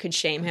how I could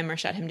shame him or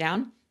shut him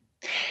down.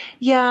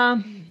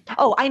 Yeah.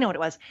 Oh, I know what it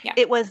was. Yeah.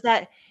 It was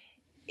that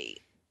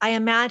I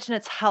imagine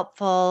it's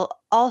helpful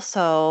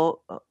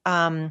also,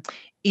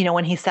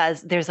 when he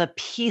says there's a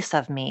piece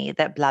of me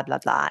that blah, blah,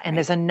 blah, and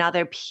there's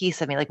another piece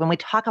of me. Like when we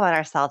talk about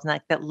ourselves and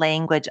like that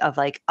language of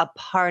like a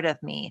part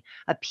of me,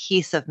 a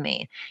piece of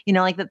me,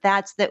 like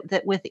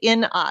that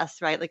within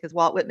us, right? Like as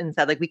Walt Whitman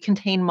said, like we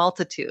contain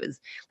multitudes,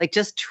 like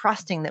just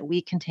trusting that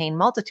we contain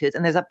multitudes.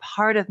 And there's a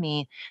part of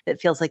me that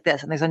feels like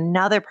this. And there's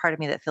another part of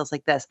me that feels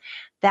like this.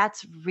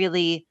 That's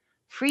really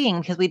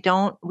freeing because we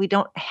don't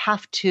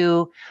have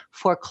to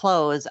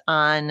foreclose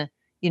on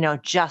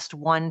just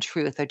one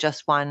truth or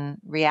just one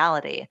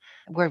reality.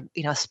 We're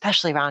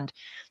especially around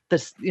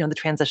this the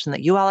transition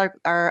that you all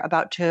are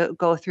about to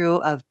go through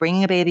of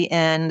bringing a baby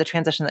in, the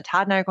transition that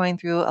Todd and I are going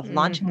through of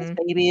launching these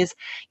babies.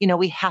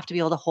 We have to be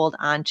able to hold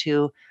on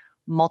to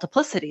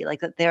multiplicity, like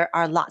that there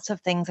are lots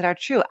of things that are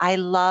true.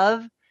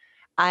 I'm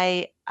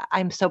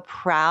so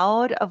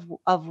proud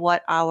of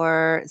what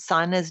our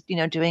son is,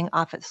 doing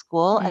off at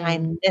school, and I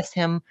miss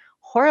him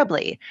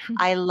horribly.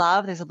 I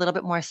love there's a little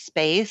bit more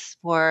space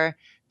for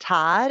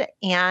Todd,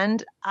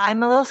 and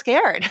I'm a little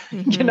scared.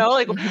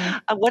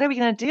 What are we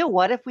going to do?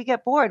 What if we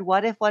get bored?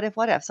 What if?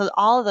 So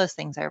all of those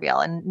things are real,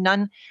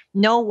 and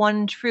no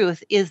one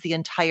truth is the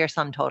entire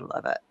sum total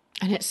of it.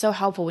 And it's so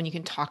helpful when you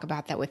can talk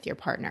about that with your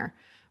partner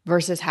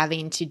versus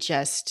having to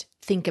just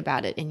think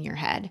about it in your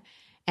head.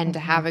 And to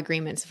have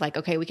agreements of like,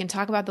 okay, we can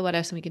talk about the what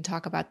ifs and we can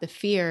talk about the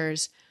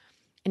fears.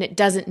 And it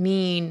doesn't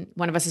mean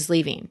one of us is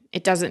leaving.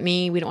 It doesn't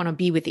mean we don't want to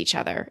be with each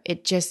other.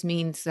 It just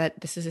means that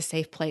this is a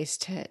safe place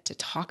to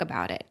talk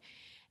about it.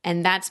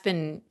 And that's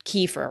been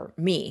key for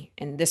me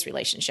in this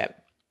relationship.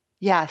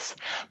 Yes.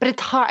 But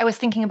it's hard. I was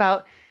thinking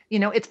about,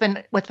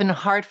 what's been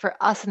hard for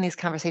us in these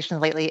conversations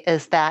lately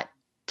is that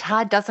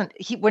Todd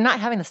we're not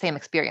having the same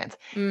experience.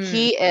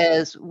 He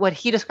is, what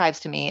he describes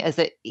to me is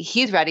that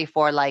he's ready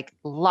for like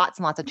lots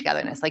and lots of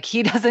togetherness. Like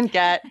he doesn't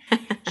get,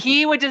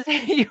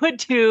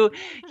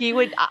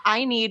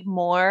 I need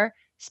more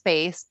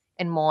space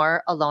and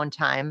more alone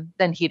time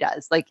than he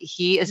does. Like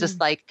he is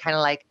just like, kind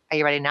of like, are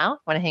you ready now?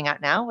 Want to hang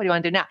out now? What do you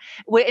want to do now?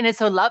 And it's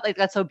so like,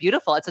 that's so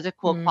beautiful. It's such a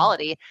cool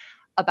quality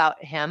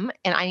about him.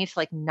 And I need to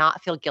like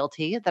not feel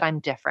guilty that I'm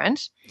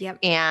different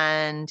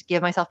and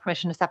give myself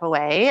permission to step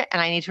away.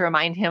 And I need to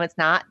remind him it's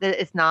not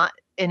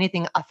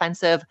anything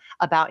offensive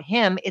about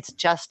him. It's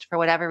just for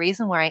whatever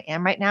reason where I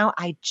am right now,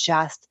 I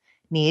just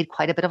need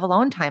quite a bit of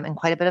alone time and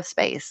quite a bit of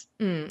space.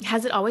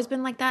 Has it always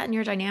been like that in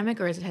your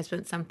dynamic, or has it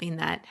been something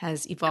that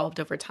has evolved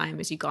over time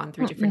as you've gone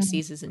through different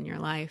seasons in your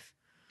life?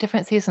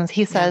 Different seasons.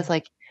 He says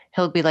like,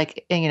 he'll be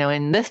like,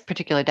 in this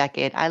particular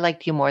decade, I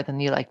liked you more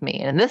than you liked me.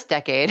 And in this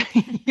decade,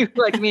 you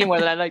liked me more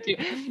than I liked you.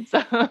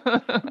 So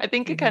I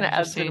think it kind of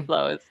ebbs and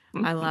flows.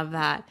 I love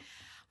that.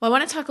 Well, I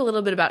want to talk a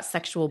little bit about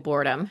sexual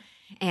boredom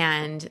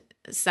and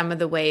some of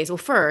the ways. Well,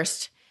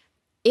 first,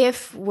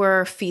 if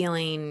we're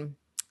feeling,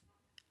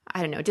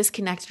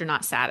 disconnected or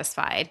not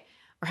satisfied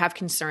or have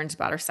concerns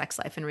about our sex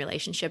life and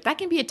relationship, that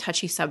can be a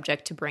touchy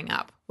subject to bring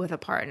up with a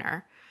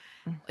partner.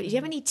 Do you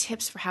have any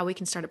tips for how we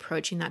can start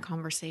approaching that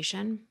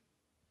conversation?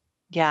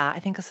 Yeah, I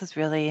think this is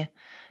really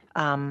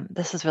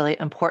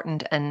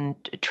important and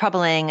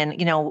troubling. And,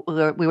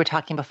 we were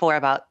talking before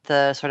about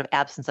the sort of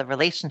absence of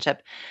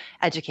relationship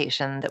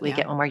education that we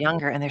get when we're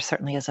younger. And there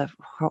certainly is a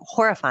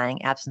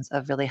horrifying absence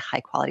of really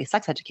high quality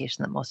sex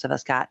education that most of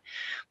us got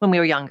when we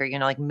were younger.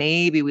 Like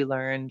maybe we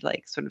learned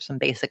like sort of some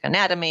basic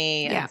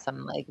anatomy and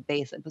some like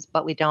basics,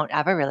 but we don't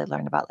ever really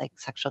learn about like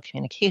sexual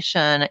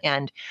communication.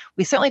 And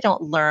we certainly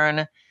don't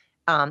learn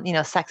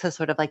sex is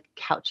sort of like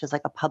couched as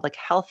like a public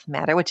health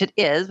matter, which it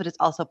is, but it's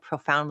also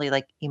profoundly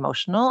like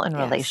emotional and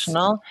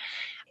relational.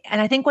 And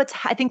I think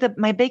that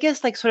my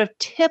biggest like sort of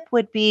tip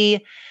would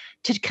be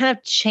to kind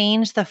of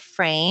change the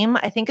frame.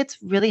 I think it's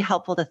really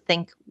helpful to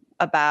think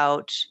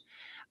about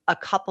a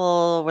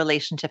couple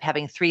relationship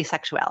having three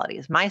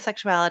sexualities: my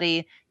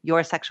sexuality,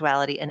 your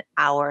sexuality, and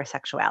our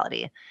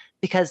sexuality,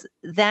 because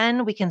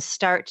then we can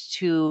start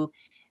to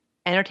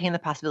entertain the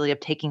possibility of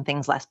taking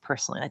things less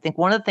personally. I think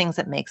one of the things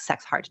that makes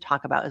sex hard to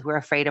talk about is we're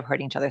afraid of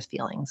hurting each other's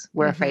feelings.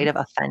 We're afraid of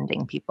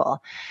offending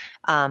people,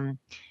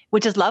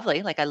 which is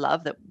lovely. Like I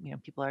love that,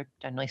 people are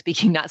generally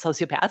speaking not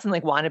sociopaths and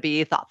like want to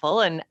be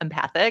thoughtful and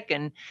empathic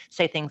and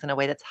say things in a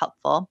way that's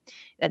helpful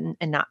and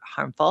not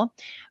harmful.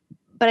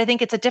 But I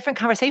think it's a different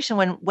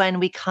conversation when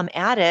we come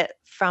at it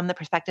from the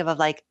perspective of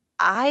like,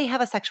 I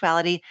have a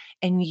sexuality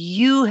and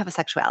you have a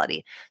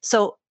sexuality.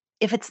 So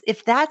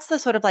if that's the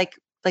sort of like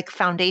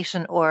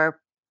foundation or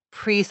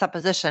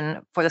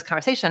presupposition for this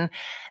conversation,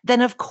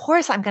 then of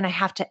course I'm going to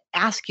have to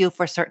ask you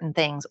for certain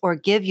things or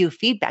give you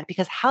feedback,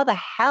 because how the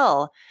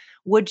hell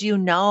would you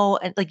know?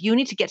 And like, you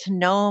need to get to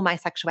know my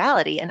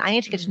sexuality and I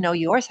need to get to know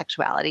your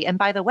sexuality. And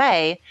by the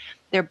way,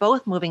 they're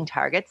both moving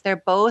targets.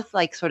 They're both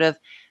like sort of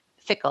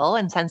fickle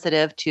and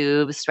sensitive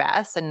to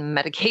stress and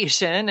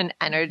medication and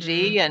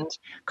energy and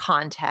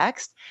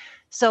context.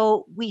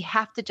 So we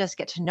have to just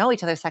get to know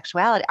each other's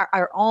sexuality,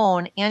 our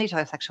own and each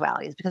other's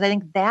sexualities, because I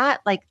think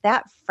that like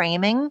that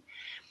framing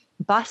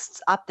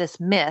busts up this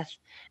myth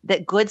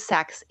that good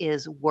sex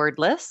is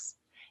wordless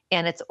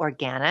and it's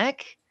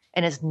organic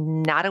and is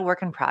not a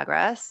work in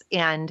progress.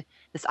 And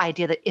this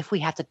idea that if we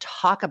have to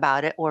talk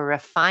about it or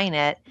refine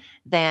it,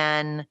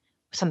 then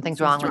something's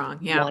wrong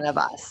with one of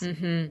us.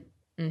 And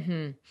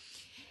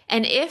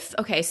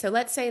okay, so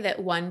let's say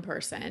that one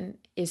person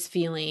is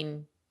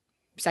feeling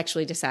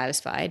sexually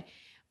dissatisfied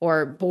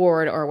or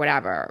bored or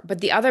whatever, but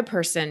the other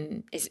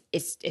person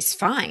is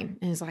fine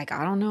and is like,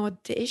 I don't know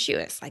what the issue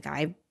is. Like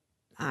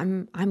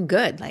I'm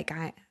good.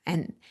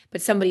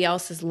 But somebody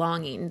else is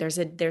longing. There's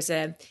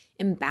a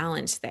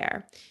imbalance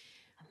there.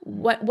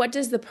 What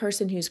does the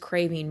person who's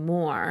craving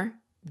more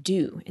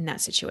do in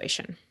that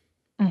situation?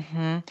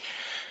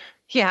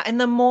 Yeah.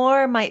 And the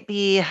more might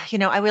be,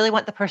 I really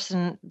want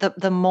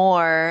the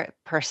more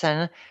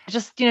person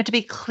just, to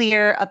be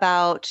clear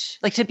about,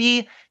 like, to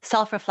be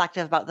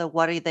self-reflective about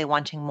what are they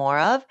wanting more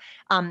of.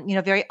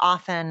 Very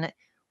often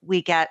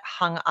we get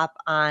hung up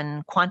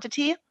on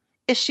quantity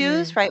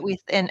issues, right?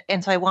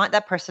 And so I want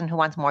that person who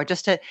wants more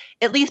just to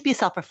at least be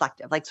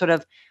self-reflective, like sort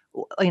of,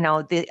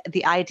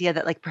 the idea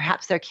that like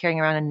perhaps they're carrying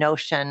around a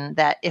notion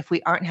that if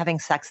we aren't having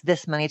sex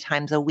this many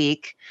times a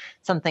week,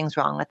 something's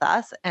wrong with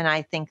us. And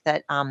I think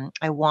that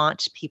I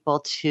want people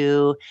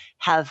to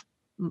have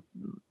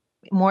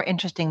more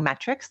interesting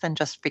metrics than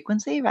just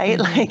frequency, right?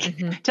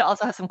 To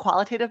also have some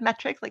qualitative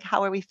metrics, like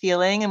how are we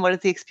feeling and what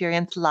is the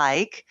experience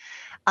like?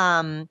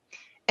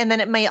 And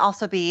then it may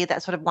also be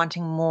that sort of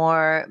wanting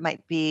more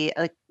might be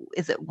like,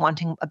 is it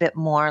wanting a bit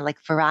more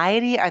like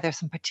variety? Are there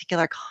some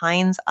particular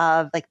kinds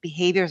of like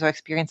behaviors or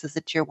experiences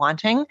that you're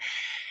wanting?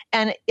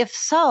 And if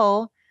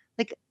so,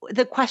 like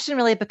the question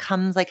really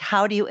becomes like,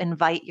 how do you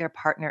invite your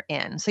partner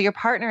in? So your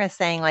partner is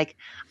saying like,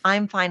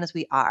 I'm fine as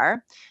we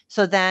are.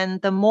 So then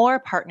the more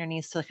partner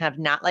needs to kind of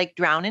not like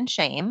drown in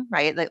shame,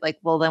 right? Like,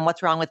 well, then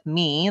what's wrong with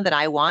me that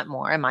I want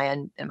more? Am I a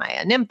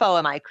nympho?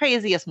 Am I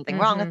crazy? Is something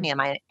wrong with me? Am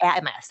I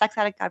a sex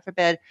addict? God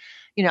forbid,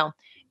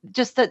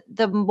 just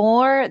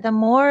the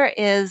more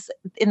is,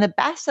 in the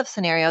best of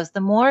scenarios,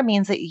 the more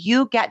means that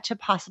you get to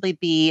possibly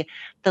be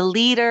the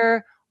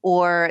leader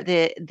or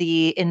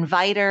the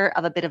inviter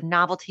of a bit of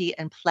novelty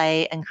and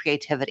play and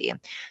creativity.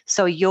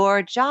 So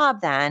your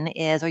job then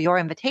is, or your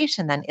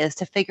invitation then is,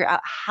 to figure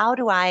out, how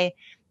do I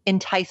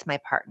entice my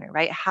partner,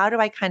 right? How do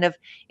I kind of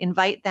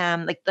invite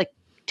them, like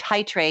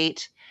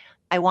titrate?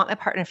 I want my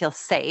partner to feel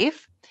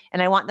safe,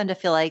 and I want them to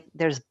feel like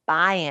there's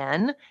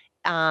buy-in.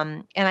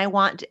 And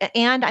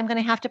I'm going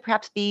to have to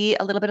perhaps be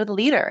a little bit of the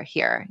leader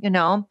here,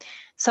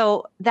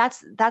 So that's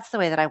the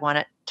way that I want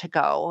it to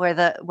go,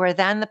 where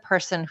then the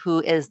person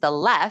who is the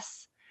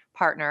less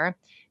partner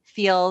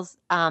feels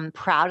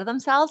proud of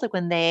themselves, like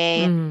when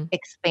they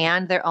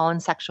expand their own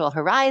sexual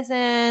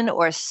horizon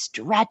or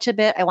stretch a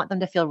bit. I want them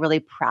to feel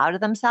really proud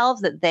of themselves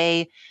that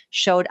they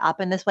showed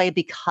up in this way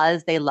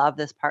because they love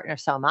this partner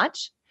so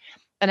much.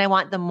 And I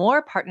want the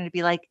more partner to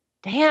be like,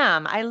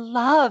 damn, I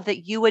love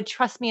that you would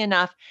trust me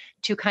enough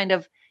to kind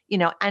of,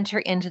 enter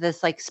into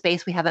this like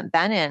space we haven't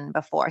been in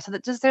before. So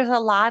that there's a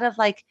lot of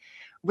like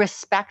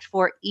respect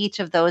for each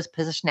of those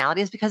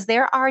positionalities, because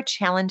there are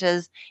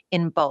challenges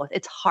in both.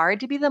 It's hard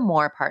to be the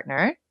more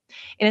partner,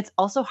 and it's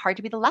also hard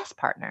to be the less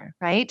partner,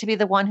 right? To be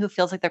the one who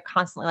feels like they're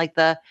constantly like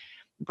the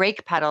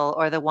brake pedal,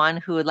 or the one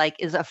who like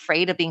is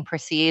afraid of being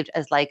perceived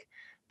as like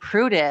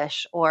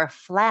prudish or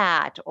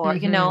flat, or,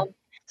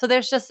 so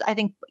there's just, I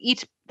think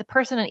the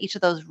person in each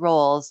of those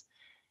roles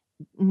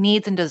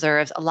needs and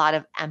deserves a lot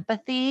of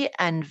empathy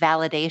and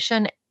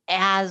validation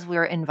as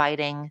we're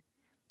inviting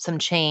some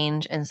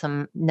change and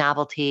some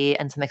novelty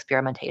and some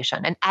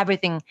experimentation. And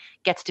everything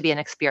gets to be an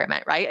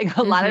experiment, right?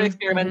 A lot of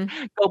experiments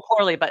go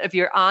poorly, but if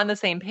you're on the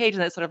same page,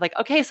 and it's sort of like,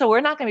 okay, so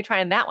we're not going to be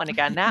trying that one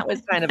again. That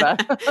was kind of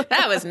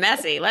that was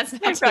messy. Let's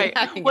not do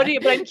that again.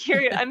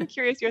 But I'm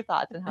curious your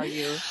thoughts and how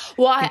you.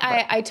 Well,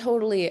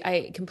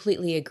 I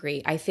completely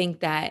agree. I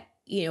think that,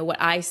 what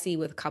I see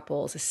with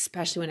couples,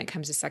 especially when it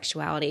comes to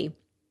sexuality,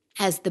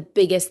 as the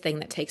biggest thing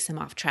that takes them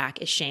off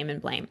track is shame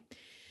and blame.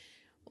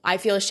 I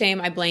feel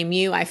ashamed, I blame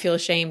you. I feel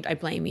ashamed, I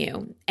blame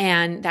you.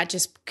 And that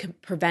just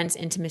prevents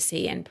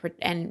intimacy and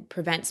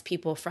prevents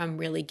people from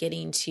really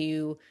getting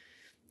to,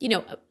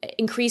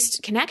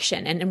 increased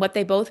connection and what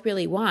they both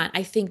really want.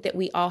 I think that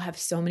we all have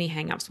so many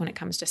hangups when it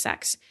comes to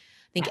sex.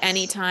 I think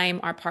anytime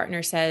our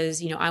partner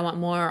says, I want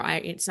more,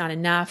 it's not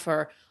enough,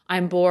 or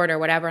I'm bored or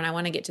whatever, and I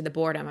want to get to the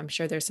boredom, I'm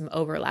sure there's some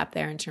overlap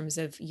there in terms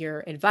of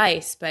your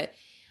advice. But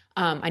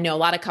I know a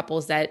lot of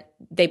couples that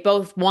they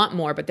both want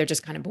more, but they're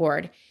just kind of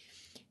bored.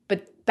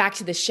 But back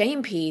to the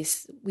shame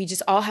piece, we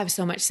just all have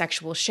so much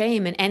sexual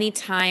shame. And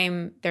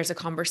anytime there's a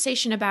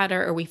conversation about it,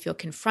 or we feel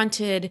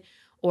confronted,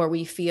 or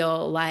we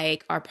feel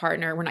like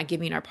we're not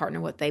giving our partner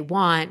what they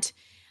want,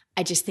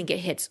 I just think it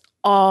hits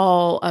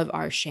all of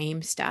our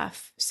shame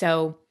stuff.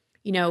 So,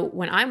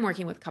 when I'm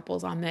working with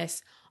couples on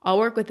this, I'll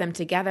work with them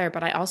together,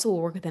 but I also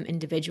will work with them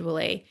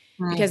individually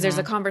because there's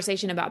a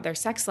conversation about their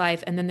sex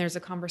life. And then there's a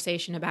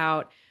conversation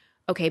about,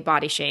 okay,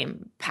 body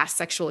shame, past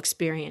sexual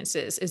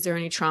experiences. Is there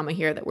any trauma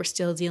here that we're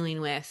still dealing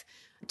with,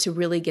 to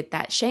really get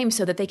that shame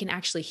so that they can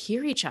actually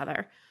hear each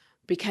other?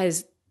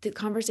 Because the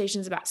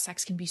conversations about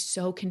sex can be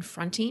so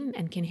confronting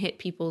and can hit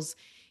people's,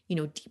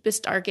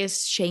 deepest,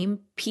 darkest shame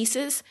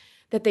pieces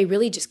that they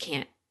really just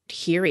can't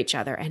hear each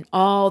other, and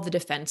all the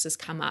defenses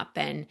come up,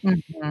 and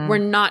we're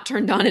not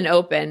turned on and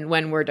open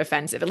when we're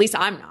defensive. At least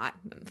I'm not.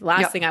 The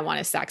last thing I want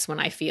is sex when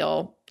I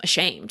feel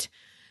ashamed.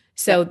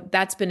 So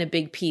that's been a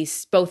big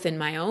piece, both in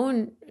my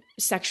own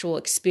sexual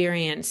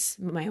experience,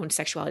 my own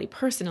sexuality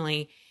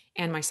personally,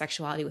 and my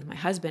sexuality with my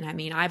husband. I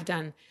mean, I've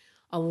done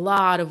a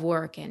lot of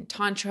work in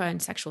Tantra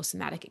and sexual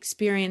somatic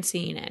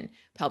experiencing and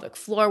pelvic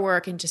floor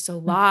work, and just a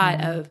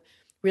lot of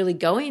really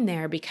going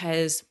there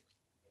because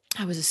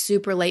I was a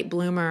super late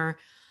bloomer.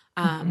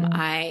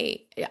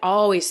 I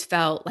always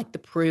felt like the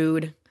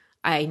prude.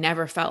 I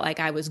never felt like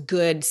I was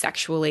good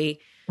sexually.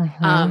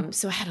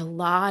 So I had a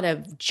lot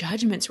of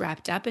judgments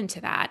wrapped up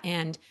into that.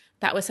 And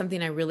that was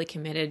something I really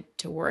committed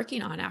to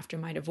working on after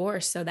my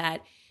divorce, so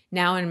that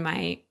now in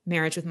my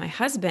marriage with my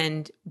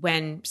husband,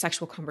 when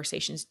sexual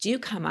conversations do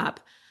come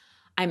up,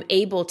 I'm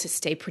able to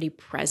stay pretty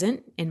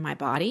present in my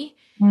body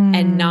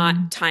and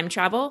not time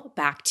travel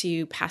back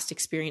to past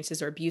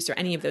experiences or abuse or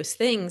any of those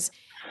things.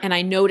 And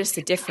I notice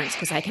the difference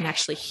because I can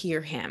actually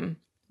hear him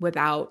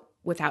without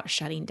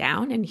shutting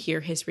down, and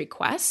hear his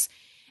requests,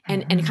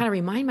 and kind of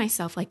remind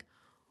myself, like,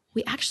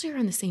 we actually are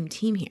on the same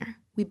team here.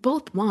 We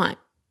both want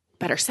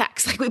better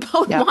sex. Like, we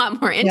both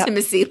want more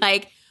intimacy.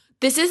 Like,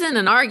 this isn't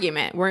an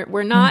argument.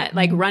 We're not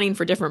like running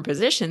for different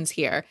positions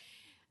here.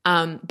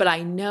 But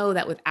I know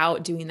that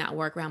without doing that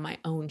work around my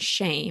own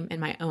shame and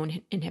my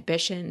own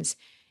inhibitions,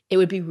 it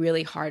would be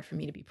really hard for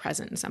me to be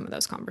present in some of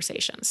those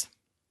conversations.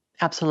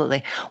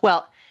 Absolutely.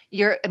 Well,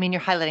 you're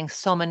highlighting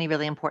so many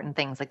really important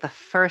things. Like, the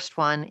first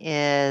one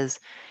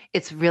is,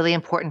 it's really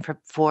important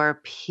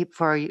for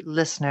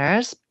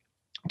listeners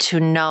to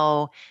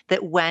know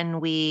that when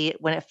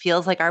it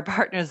feels like our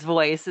partner's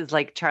voice is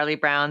like Charlie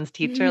Brown's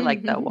teacher,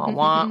 like the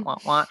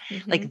wah,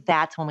 like,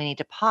 that's when we need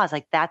to pause.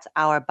 Like, that's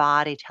our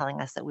body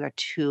telling us that we are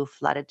too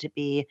flooded to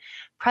be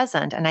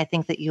present. And I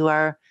think that you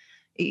are,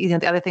 the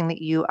other thing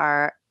that you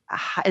are,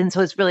 and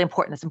so it's really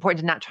important. It's important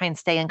to not try and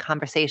stay in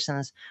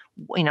conversations,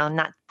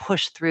 not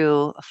push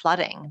through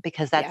flooding,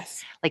 because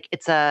that's like,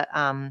 it's a,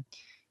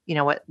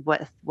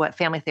 what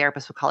family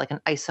therapists would call like an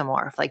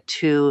isomorph. Like,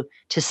 to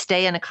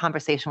stay in a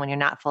conversation when you're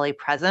not fully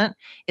present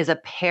is a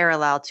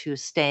parallel to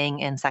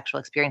staying in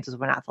sexual experiences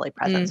when we're not fully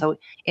present. So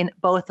in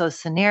both those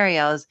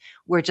scenarios,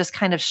 we're just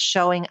kind of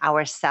showing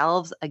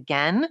ourselves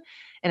again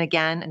and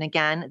again and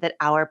again that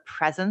our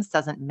presence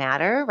doesn't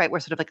matter, right? We're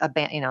sort of like,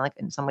 like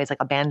in some ways,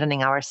 like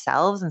abandoning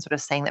ourselves and sort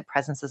of saying that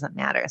presence doesn't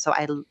matter. So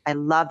I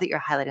love that you're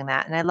highlighting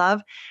that. And I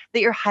love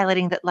that you're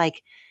highlighting that,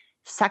 like,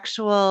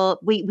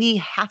 we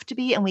have to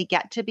be, and we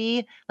get to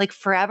be, like,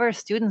 forever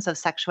students of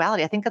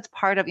sexuality. I think that's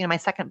part of, my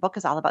second book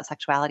is all about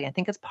sexuality. I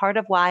think it's part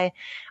of why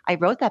I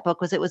wrote that book,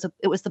 was it was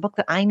the book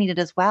that I needed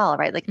as well,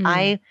 right? Like,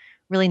 I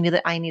really knew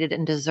that I needed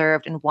and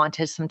deserved and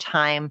wanted some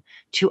time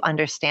to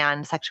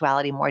understand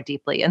sexuality more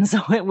deeply. And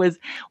so it was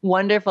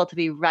wonderful to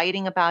be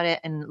writing about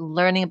it and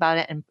learning about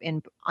it,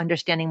 and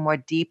understanding more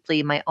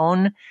deeply my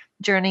own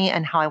journey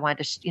and how I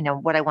wanted to,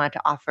 what I wanted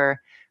to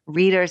offer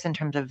readers in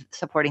terms of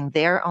supporting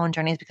their own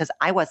journeys, because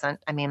I was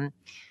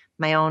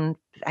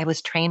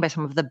trained by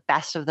some of the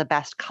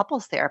best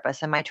couples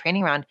therapists, and my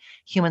training around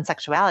human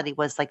sexuality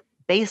was like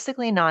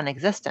basically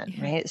non-existent.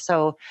 Right.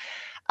 So,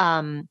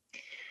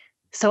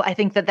 so I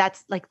think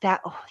that's like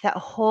that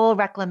whole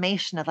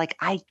reclamation of, like,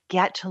 I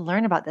get to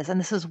learn about this, and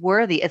this is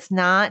worthy. It's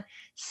not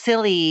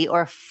silly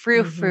or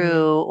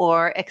frou-frou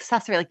or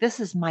accessory. Like, this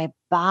is my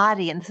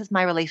body, and this is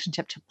my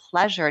relationship to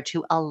pleasure,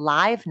 to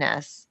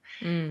aliveness.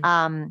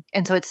 And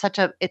so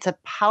it's a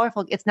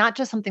powerful, it's not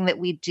just something that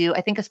we do.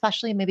 I think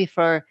especially maybe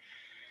for,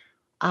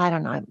 I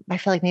don't know, I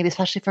feel like maybe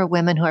especially for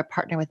women who are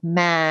partnering with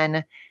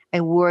men,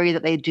 I worry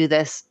that they do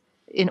this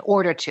in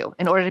order to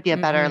be a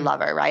better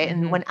lover. Right.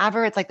 And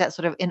whenever it's like that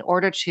sort of in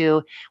order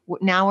to,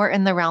 now we're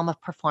in the realm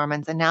of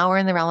performance, and now we're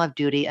in the realm of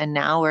duty, and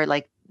now we're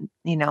like,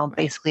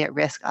 basically at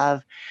risk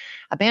of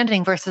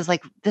abandoning, versus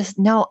like this,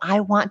 no, I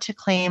want to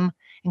claim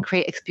and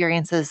create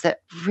experiences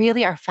that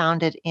really are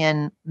founded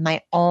in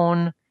my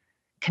own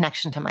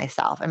connection to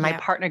myself, and my Yeah.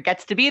 partner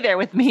gets to be there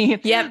with me.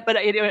 Yep. But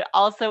it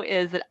also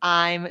is that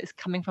I'm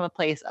coming from a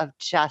place of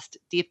just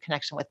deep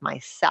connection with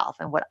myself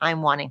and what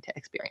I'm wanting to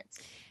experience.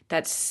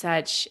 That's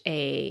such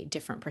a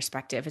different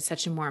perspective. It's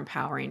such a more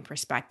empowering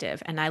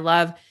perspective. And I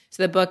love,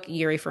 so the book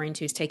you're referring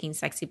to is Taking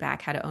Sexy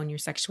Back, How to Own Your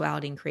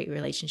Sexuality and Create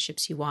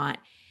Relationships You Want.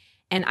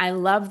 And I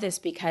love this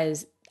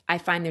because I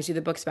find there's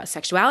either books about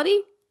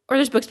sexuality or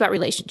there's books about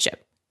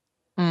relationship,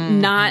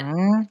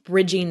 not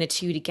bridging the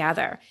two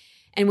together.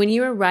 And when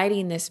you were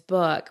writing this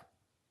book,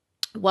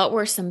 what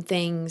were some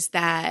things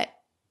that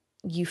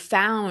you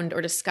found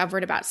or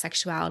discovered about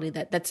sexuality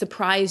that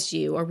surprised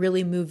you or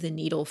really moved the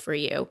needle for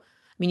you?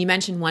 I mean, you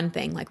mentioned one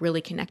thing, like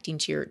really connecting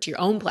to your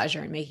own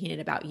pleasure and making it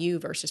about you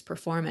versus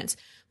performance.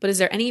 But is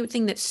there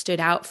anything that stood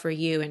out for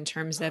you in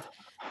terms of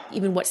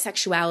even what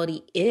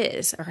sexuality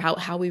is or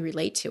how we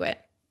relate to it?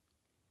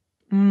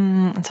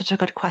 That's such a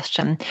good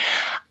question.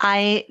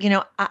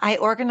 I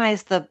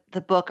organized the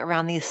book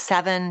around these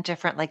 7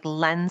 different like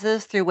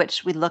lenses through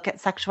which we look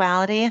at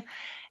sexuality.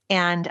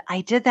 And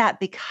I did that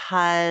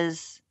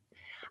because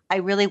I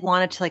really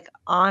wanted to like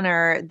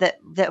honor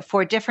that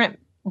for different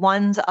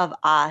ones of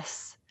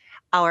us,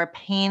 our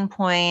pain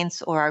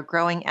points or our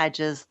growing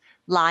edges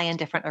lie in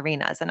different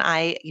arenas. And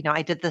I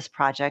did this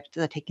project,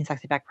 the Taking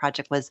Sexy Back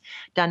project was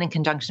done in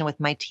conjunction with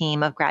my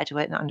team of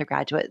graduate and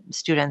undergraduate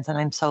students. And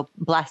I'm so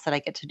blessed that I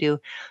get to do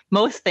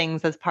most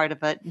things as part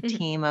of a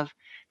team of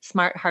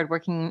smart,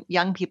 hardworking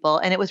young people.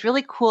 And it was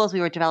really cool as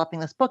we were developing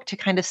this book to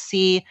kind of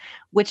see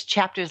which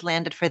chapters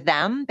landed for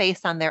them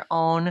based on their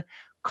own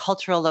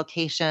cultural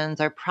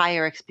locations or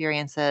prior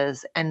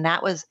experiences. And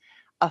that was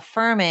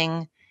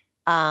affirming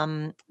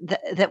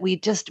that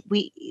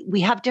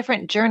we have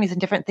different journeys and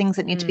different things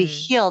that need to be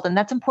healed. And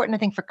that's important, I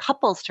think, for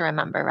couples to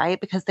remember, right?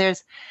 Because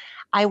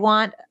I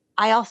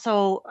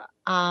also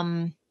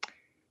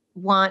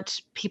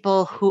want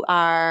people who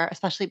are,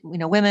 especially,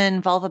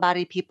 women,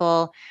 vulva-bodied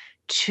people,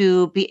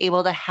 to be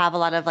able to have a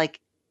lot of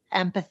like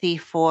empathy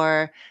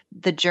for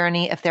the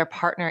journey if their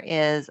partner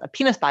is a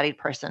penis-bodied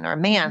person or a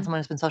man, someone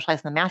who's been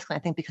socialized in the masculine.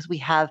 I think because we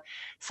have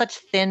such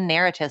thin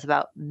narratives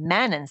about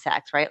men and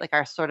sex, right? Like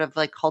our sort of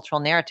like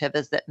cultural narrative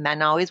is that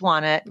men always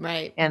want it,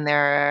 right? And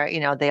they're,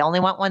 they only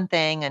want one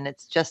thing, and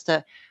it's just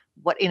and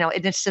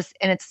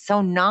it's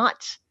so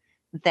not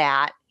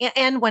that.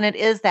 And when it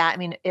is that, I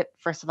mean,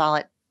 first of all,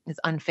 it is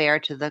unfair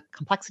to the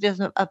complexities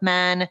of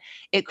men.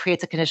 It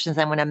creates a condition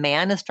then when a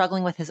man is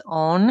struggling with his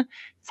own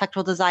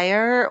sexual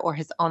desire or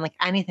his own, like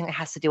anything that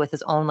has to do with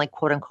his own, like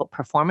quote unquote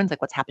performance, like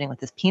what's happening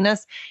with his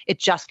penis, it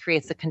just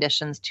creates the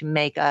conditions to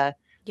make a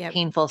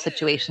painful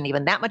situation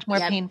even that much more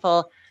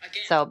painful.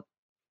 So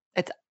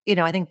it's,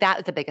 I think that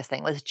was the biggest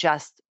thing, was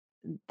just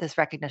this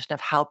recognition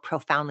of how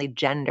profoundly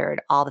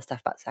gendered all the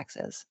stuff about sex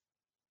is.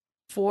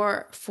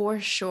 For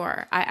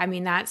sure. I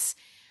mean, that's,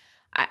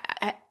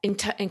 in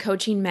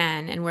coaching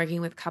men and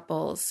working with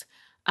couples,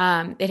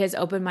 it has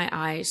opened my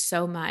eyes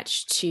so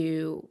much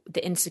to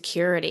the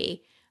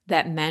insecurity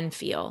that men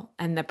feel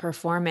and the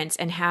performance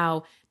and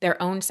how their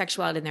own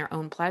sexuality and their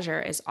own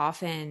pleasure is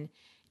often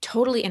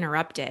totally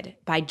interrupted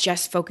by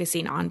just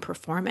focusing on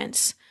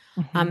performance.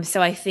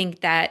 So I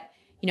think that,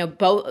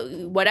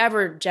 both,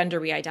 whatever gender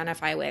we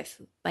identify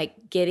with,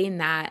 like getting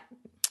that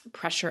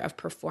pressure of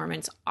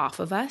performance off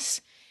of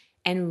us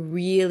and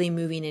really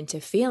moving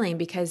into feeling,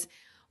 because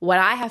what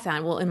I have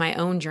found, in my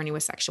own journey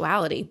with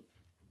sexuality,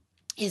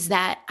 is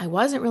that I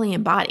wasn't really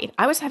embodied.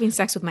 I was having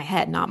sex with my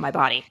head, not my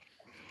body,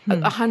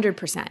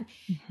 100%.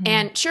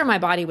 And sure, my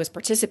body was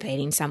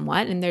participating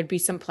somewhat, and there'd be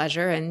some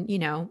pleasure, and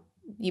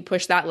you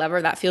push that lever,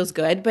 that feels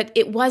good, but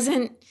it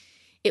wasn't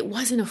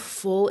a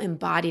full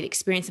embodied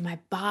experience, and my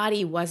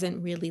body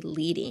wasn't really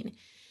leading.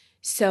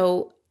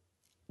 So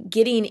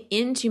getting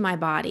into my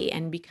body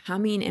and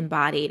becoming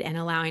embodied and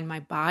allowing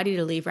my body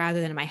to leave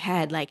rather than my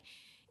head, like,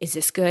 is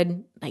this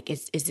good? Like,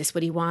 is this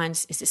what he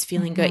wants? Is this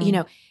feeling good?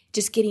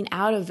 Just getting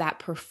out of that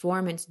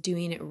performance,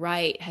 doing it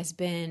right, has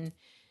been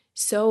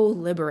so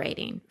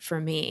liberating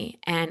for me.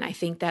 And I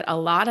think that a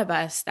lot of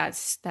us,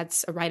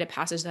 that's a rite of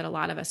passage that a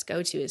lot of us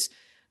go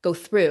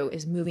through,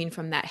 is moving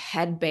from that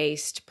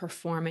head-based,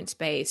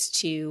 performance-based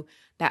to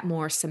that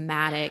more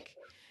somatic,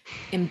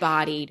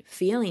 embodied,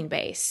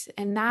 feeling-based.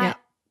 And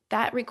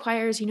that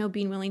requires,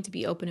 being willing to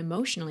be open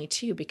emotionally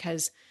too,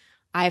 because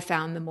I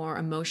found the more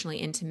emotionally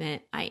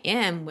intimate I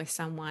am with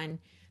someone,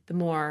 the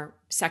more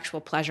sexual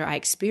pleasure I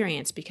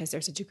experience, because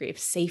there's a degree of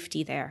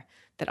safety there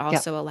that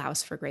also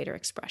allows for greater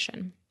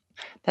expression.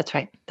 That's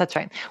right.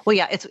 Well,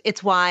 yeah,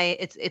 it's why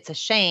it's a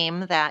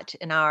shame that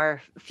in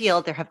our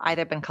field there have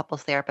either been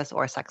couples therapists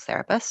or sex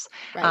therapists,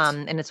 right.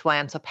 And it's why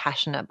I'm so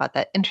passionate about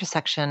that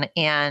intersection.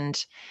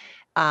 And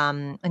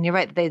you're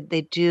right,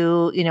 they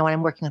do. When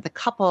I'm working with a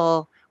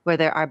couple where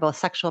there are both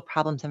sexual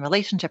problems and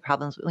relationship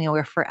problems,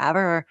 we're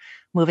forever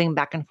moving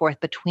back and forth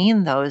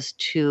between those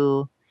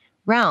two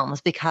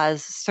realms,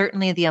 because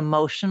certainly the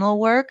emotional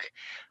work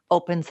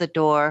opens the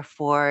door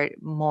for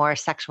more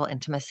sexual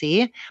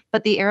intimacy,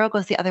 but the arrow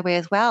goes the other way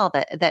as well,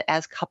 that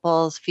as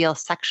couples feel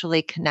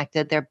sexually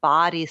connected, their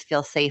bodies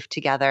feel safe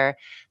together,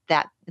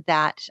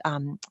 that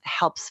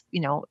helps,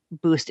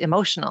 boost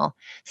emotional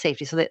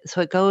safety. So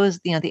it goes,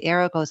 the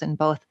arrow goes in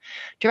both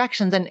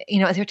directions. And,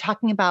 as you're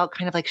talking about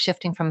kind of like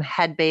shifting from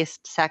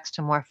head-based sex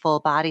to more full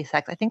body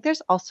sex, I think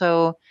there's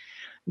also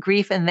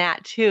grief in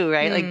that too,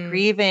 right? Like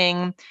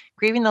grieving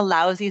the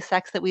lousy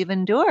sex that we've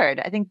endured.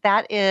 I think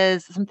that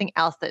is something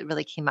else that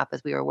really came up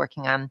as we were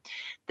working on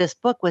this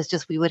book, was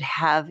just we would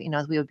have,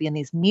 as we would be in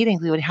these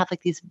meetings, we would have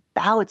like these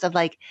bouts of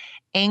like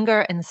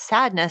anger and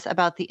sadness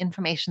about the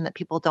information that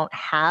people don't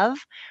have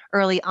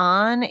early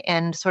on,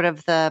 and sort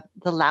of the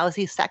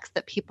lousy sex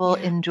that people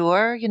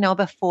endure,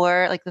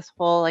 before, like this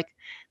whole, like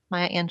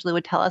Maya Angelou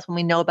would tell us, when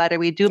we know better,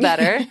 we do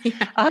better.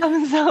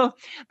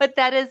 But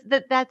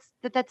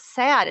that's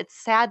sad. It's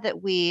sad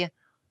that we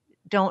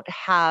don't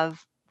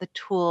have the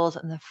tools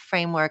and the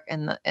framework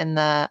and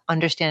the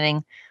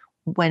understanding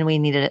when we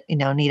need it,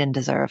 need and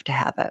deserve to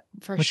have it,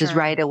 which is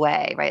right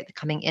away, right?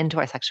 Coming into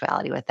our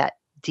sexuality with that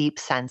deep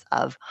sense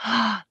of,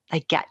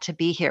 I get to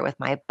be here with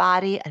my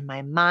body and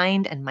my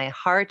mind and my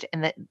heart,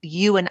 and that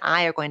you and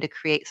I are going to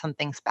create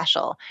something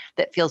special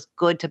that feels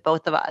good to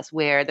both of us,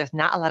 where there's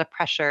not a lot of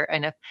pressure.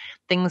 And if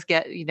things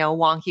get,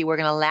 wonky, we're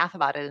going to laugh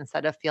about it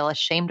instead of feel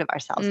ashamed of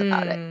ourselves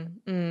about it.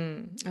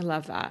 I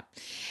love that.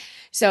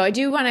 So I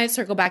do want to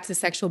circle back to the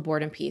sexual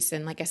boredom piece.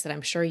 And like I said,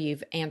 I'm sure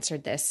you've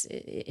answered this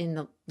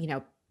in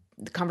the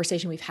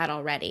conversation we've had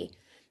already.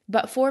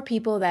 But for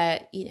people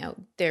that,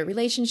 their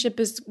relationship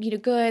is,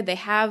 good, they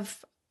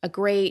have a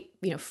great,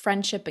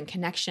 friendship and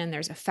connection,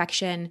 there's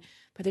affection,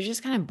 but they're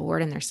just kind of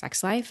bored in their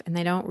sex life and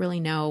they don't really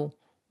know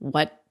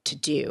what to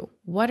do.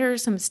 What are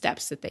some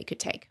steps that they could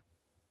take?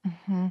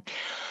 Mm-hmm.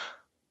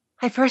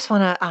 I first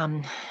want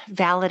to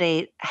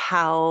validate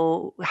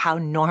how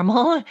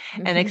normal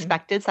and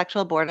expected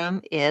sexual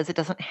boredom is. It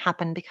doesn't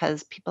happen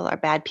because people are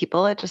bad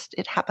people. It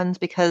happens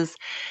because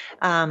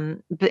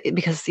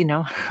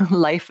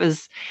life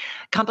is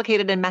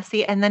complicated and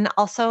messy. And then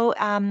also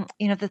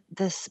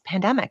this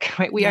pandemic,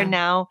 right? We are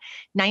now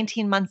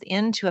 19 months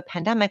into a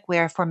pandemic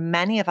where, for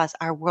many of us,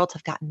 our worlds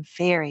have gotten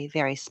very,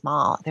 very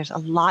small. There's a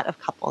lot of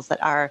couples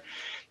that are,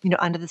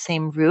 under the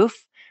same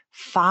roof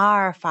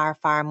far, far,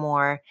 far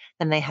more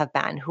than they have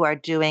been, who are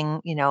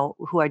doing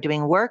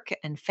work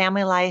and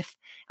family life,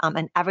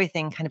 and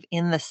everything kind of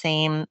in the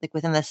same, like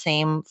within the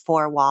same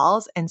four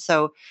walls. And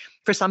so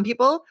for some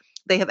people,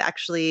 they have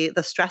actually,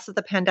 the stress of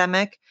the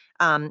pandemic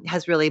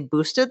has really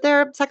boosted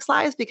their sex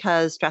lives,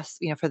 because stress,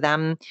 for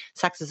them,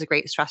 sex is a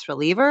great stress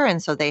reliever.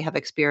 And so they have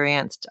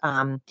experienced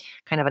kind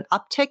of an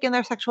uptick in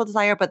their sexual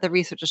desire. But the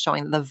research is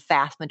showing that the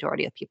vast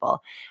majority of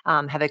people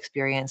have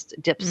experienced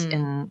dips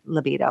in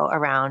libido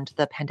around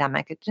the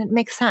pandemic. It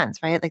makes sense,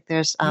 right? Like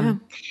there's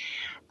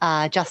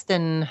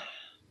Justin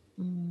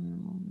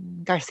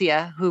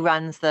Garcia, who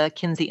runs the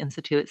Kinsey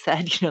Institute,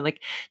 said, like,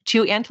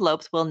 two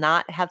antelopes will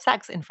not have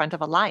sex in front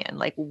of a lion.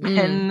 Like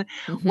when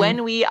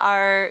we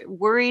are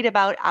worried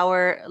about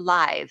our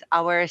lives,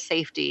 our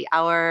safety,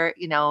 our,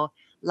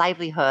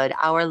 livelihood,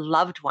 our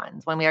loved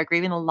ones, when we are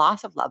grieving the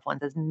loss of loved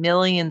ones, as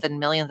millions and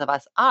millions of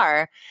us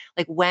are,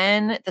 like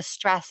when the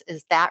stress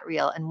is that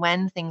real and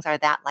when things are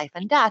that life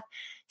and death,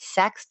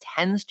 sex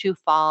tends to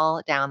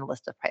fall down the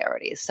list of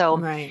priorities.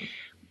 So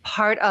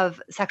part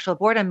of sexual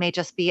boredom may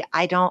just be,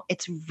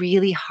 it's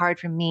really hard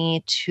for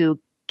me to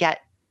get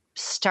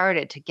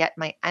started, to get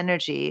my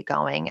energy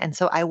going. And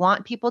so I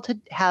want people to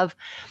have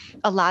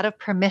a lot of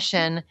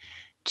permission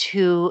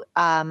to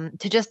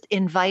just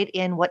invite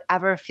in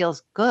whatever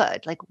feels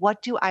good. Like,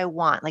 what do I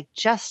want? Like,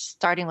 just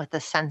starting with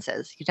the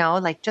senses,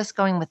 like just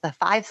going with the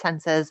five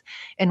senses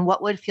and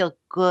what would feel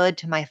good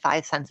to my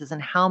five senses,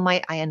 and how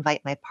might I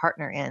invite my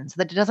partner in, so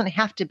that it doesn't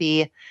have to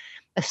be,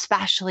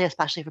 especially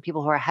for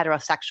people who are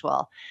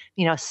heterosexual,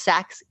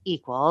 sex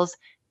equals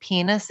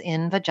penis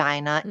in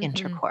vagina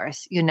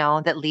intercourse,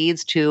 that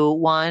leads to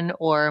one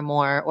or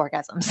more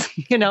orgasms,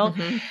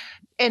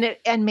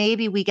 and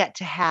maybe we get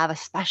to have,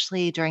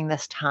 especially during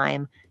this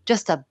time,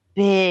 just a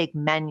big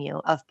menu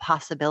of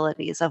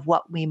possibilities of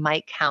what we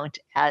might count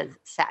as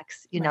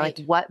sex, like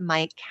what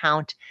might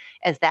count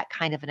as that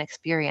kind of an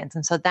experience.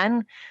 And so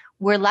then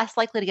we're less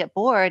likely to get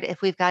bored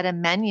if we've got a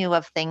menu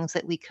of things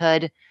that we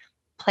could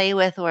play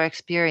with or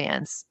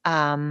experience.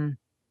 And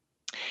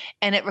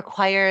it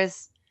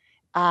requires,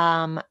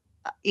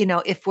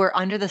 if we're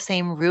under the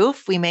same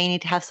roof, we may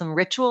need to have some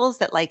rituals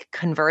that like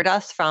convert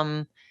us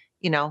from,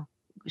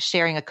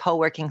 sharing a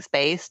co-working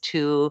space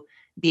to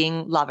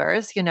being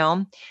lovers,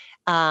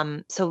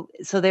 So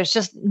there's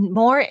just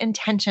more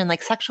intention,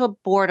 like sexual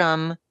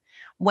boredom.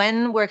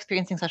 When we're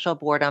experiencing sexual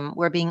boredom,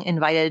 we're being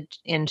invited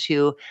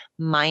into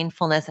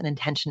mindfulness and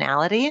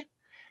intentionality.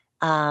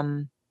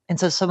 And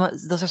so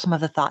those are some of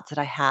the thoughts that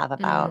I have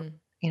about,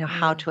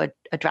 how to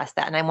address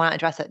that. And I want to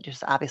address it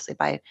just obviously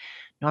by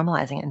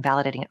normalizing it and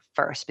validating it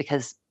first,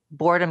 because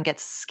boredom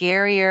gets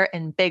scarier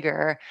and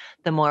bigger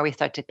the more we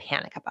start to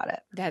panic about it.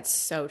 That's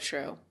so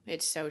true.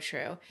 It's so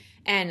true.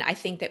 And I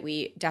think that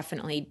we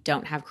definitely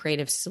don't have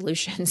creative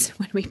solutions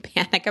when we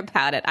panic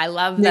about it. I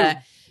love the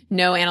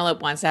no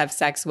antelope wants to have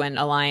sex when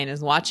a lion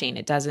is watching.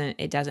 It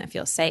doesn't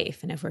feel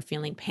safe. And if we're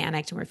feeling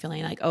panicked and we're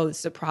feeling like, oh, this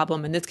is a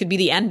problem and this could be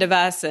the end of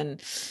us,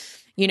 and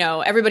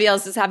everybody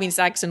else is having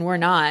sex and we're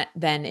not,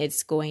 then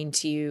it's going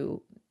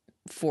to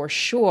for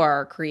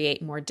sure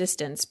create more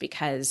distance,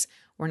 because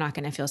we're not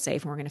going to feel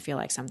safe and we're going to feel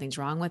like something's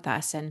wrong with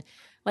us. And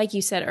like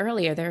you said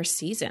earlier, there are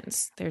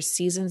seasons. There's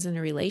seasons in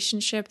a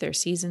relationship.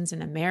 There's seasons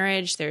in a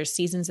marriage. There's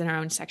seasons in our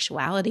own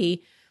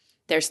sexuality.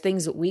 There's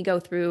things that we go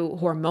through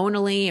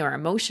hormonally or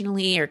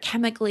emotionally or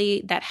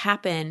chemically that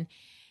happen.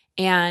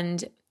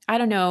 And I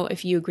don't know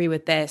if you agree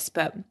with this,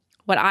 but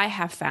what I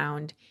have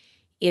found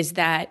is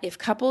that if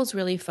couples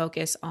really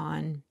focus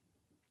on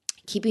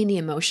keeping the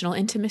emotional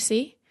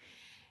intimacy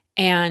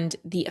and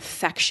the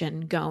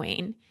affection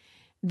going,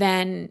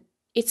 then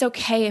it's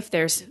okay if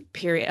there's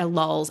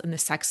lulls in the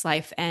sex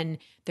life and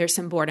there's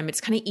some boredom.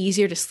 It's kind of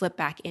easier to slip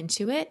back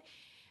into it.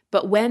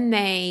 But when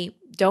they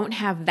don't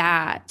have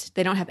that,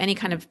 they don't have any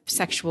kind of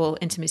sexual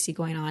intimacy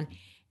going on,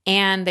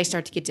 and they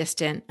start to get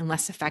distant and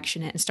less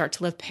affectionate and start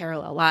to live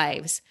parallel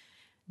lives,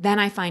 then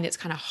I find it's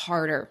kind of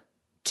harder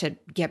to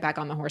get back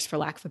on the horse, for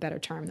lack of a better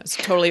term. That's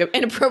a totally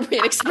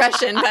inappropriate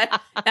expression,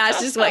 but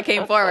that's just what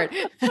came forward.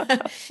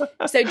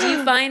 So do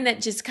you find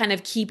that just kind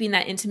of keeping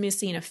that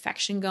intimacy and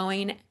affection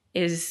going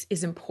is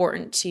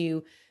important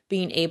to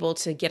being able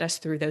to get us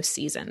through those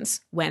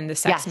seasons when the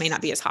sex may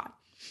not be as hot?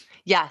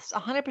 Yes,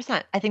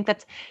 100%. I think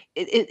that's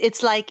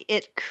it's like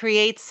it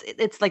creates,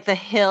 it's like the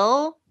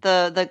hill,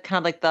 the kind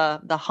of like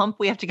the hump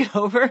we have to get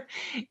over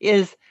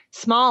is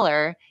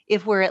smaller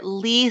if we're at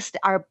least,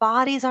 our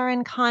bodies are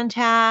in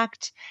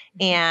contact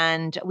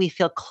and we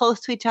feel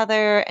close to each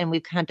other, and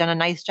we've kind of done a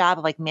nice job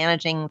of like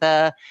managing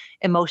the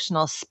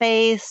emotional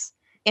space.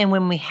 And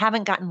when we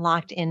haven't gotten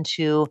locked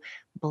into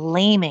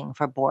blaming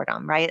for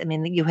boredom, right? I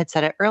mean, you had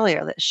said it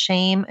earlier that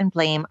shame and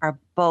blame are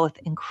both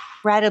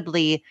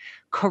incredibly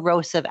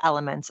corrosive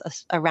elements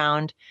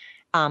around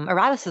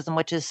eroticism,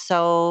 which is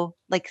so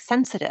like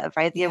sensitive,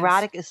 right? The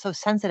erotic is so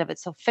sensitive.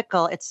 It's so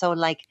fickle. It's so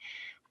like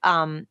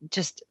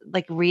just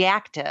like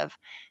reactive.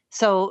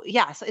 So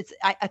so it's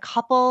a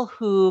couple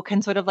who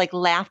can sort of like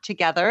laugh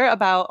together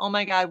about, oh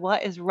my God,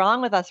 what is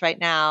wrong with us right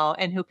now?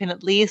 And who can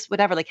at least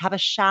like have a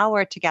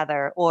shower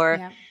together,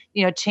 or,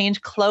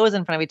 change clothes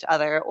in front of each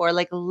other, or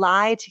like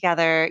lie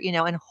together,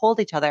 and hold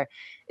each other.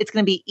 It's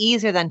going to be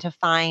easier then to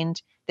find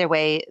their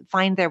way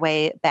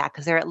back,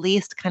 because they're at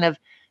least kind of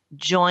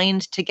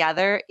joined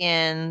together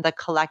in the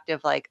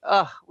collective, like,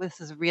 oh,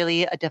 this is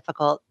really a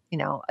difficult,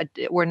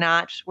 we're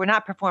not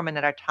performing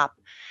at our top,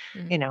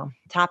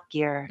 top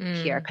gear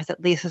here. Cause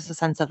at least there's a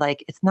sense of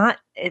like,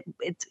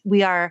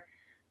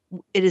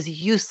 it is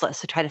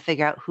useless to try to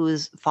figure out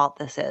whose fault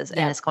this is.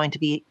 And it's going to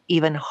be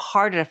even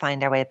harder to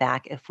find our way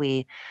back if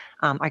we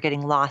are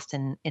getting lost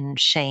in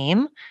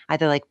shame.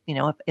 Either like,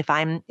 if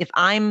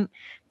I'm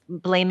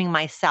blaming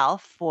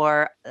myself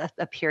for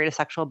a period of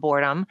sexual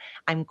boredom,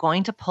 I'm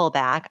going to pull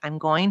back. I'm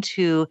going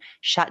to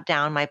shut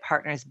down my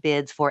partner's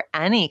bids for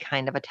any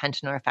kind of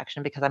attention or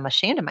affection because I'm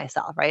ashamed of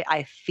myself, right?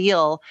 I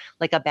feel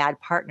like a bad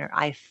partner.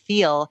 I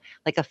feel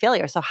like a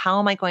failure. So how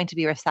am I going to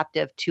be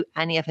receptive to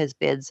any of his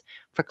bids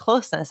for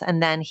closeness?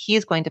 And then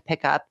he's going to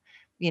pick up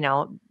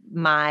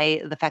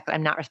the fact that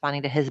I'm not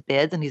responding to his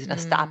bids, and he's going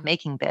to stop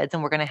making bids,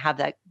 and we're going to have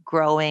that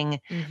growing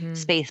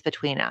space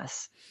between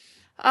us.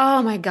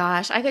 Oh my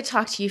gosh, I could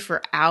talk to you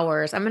for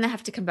hours. I'm going to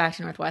have to come back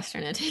to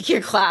Northwestern and take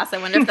your class. I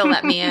wonder if they'll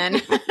let me in.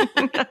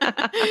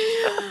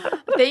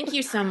 Thank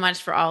you so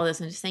much for all this,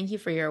 and just thank you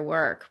for your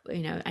work.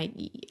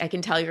 I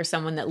can tell you're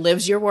someone that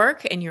lives your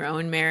work in your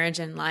own marriage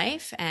and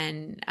life,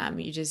 and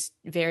you just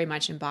very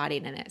much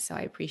embodied in it. So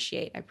I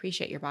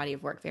appreciate your body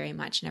of work very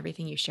much and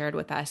everything you shared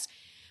with us.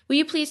 Will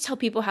you please tell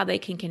people how they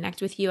can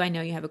connect with you? I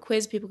know you have a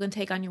quiz people can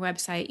take on your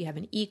website. You have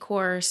an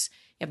e-course.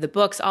 You have the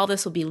books. All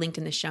this will be linked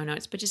in the show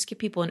notes, but just give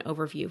people an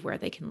overview of where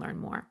they can learn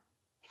more.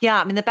 Yeah,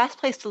 I mean, the best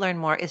place to learn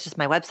more is just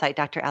my website,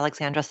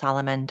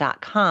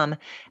 dralexandrasolomon.com,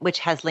 which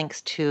has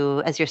links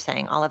to, as you're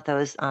saying, all of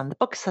those, the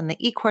books and the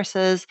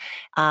e-courses.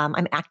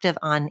 I'm active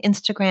on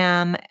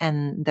Instagram,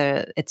 and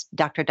it's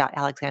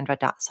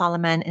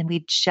dr.alexandra.solomon. And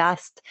we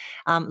just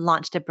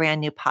launched a brand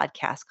new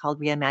podcast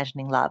called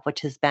Reimagining Love,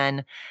 which has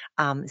been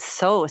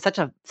such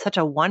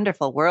a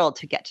wonderful world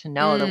to get to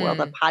know, the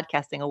world of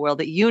podcasting, a world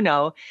that you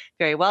know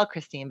very well,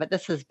 Christine. But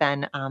this has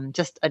been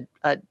just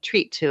a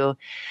treat to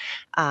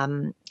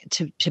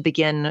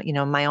begin,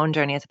 my own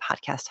journey as a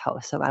podcast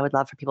host. So I would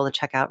love for people to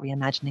check out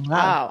Reimagining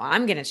Love. Oh,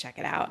 I'm going to check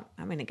it out.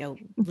 I'm going to go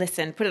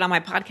listen, put it on my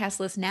podcast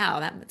list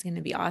now. That's going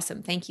to be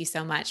awesome. Thank you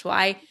so much. Well,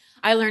 I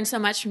learned so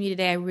much from you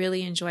today. I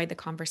really enjoyed the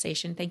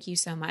conversation. Thank you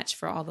so much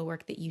for all the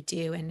work that you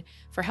do and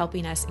for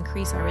helping us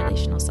increase our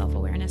relational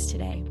self-awareness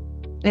today.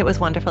 It was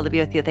wonderful to be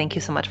with you. Thank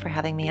you so much for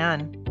having me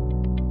on.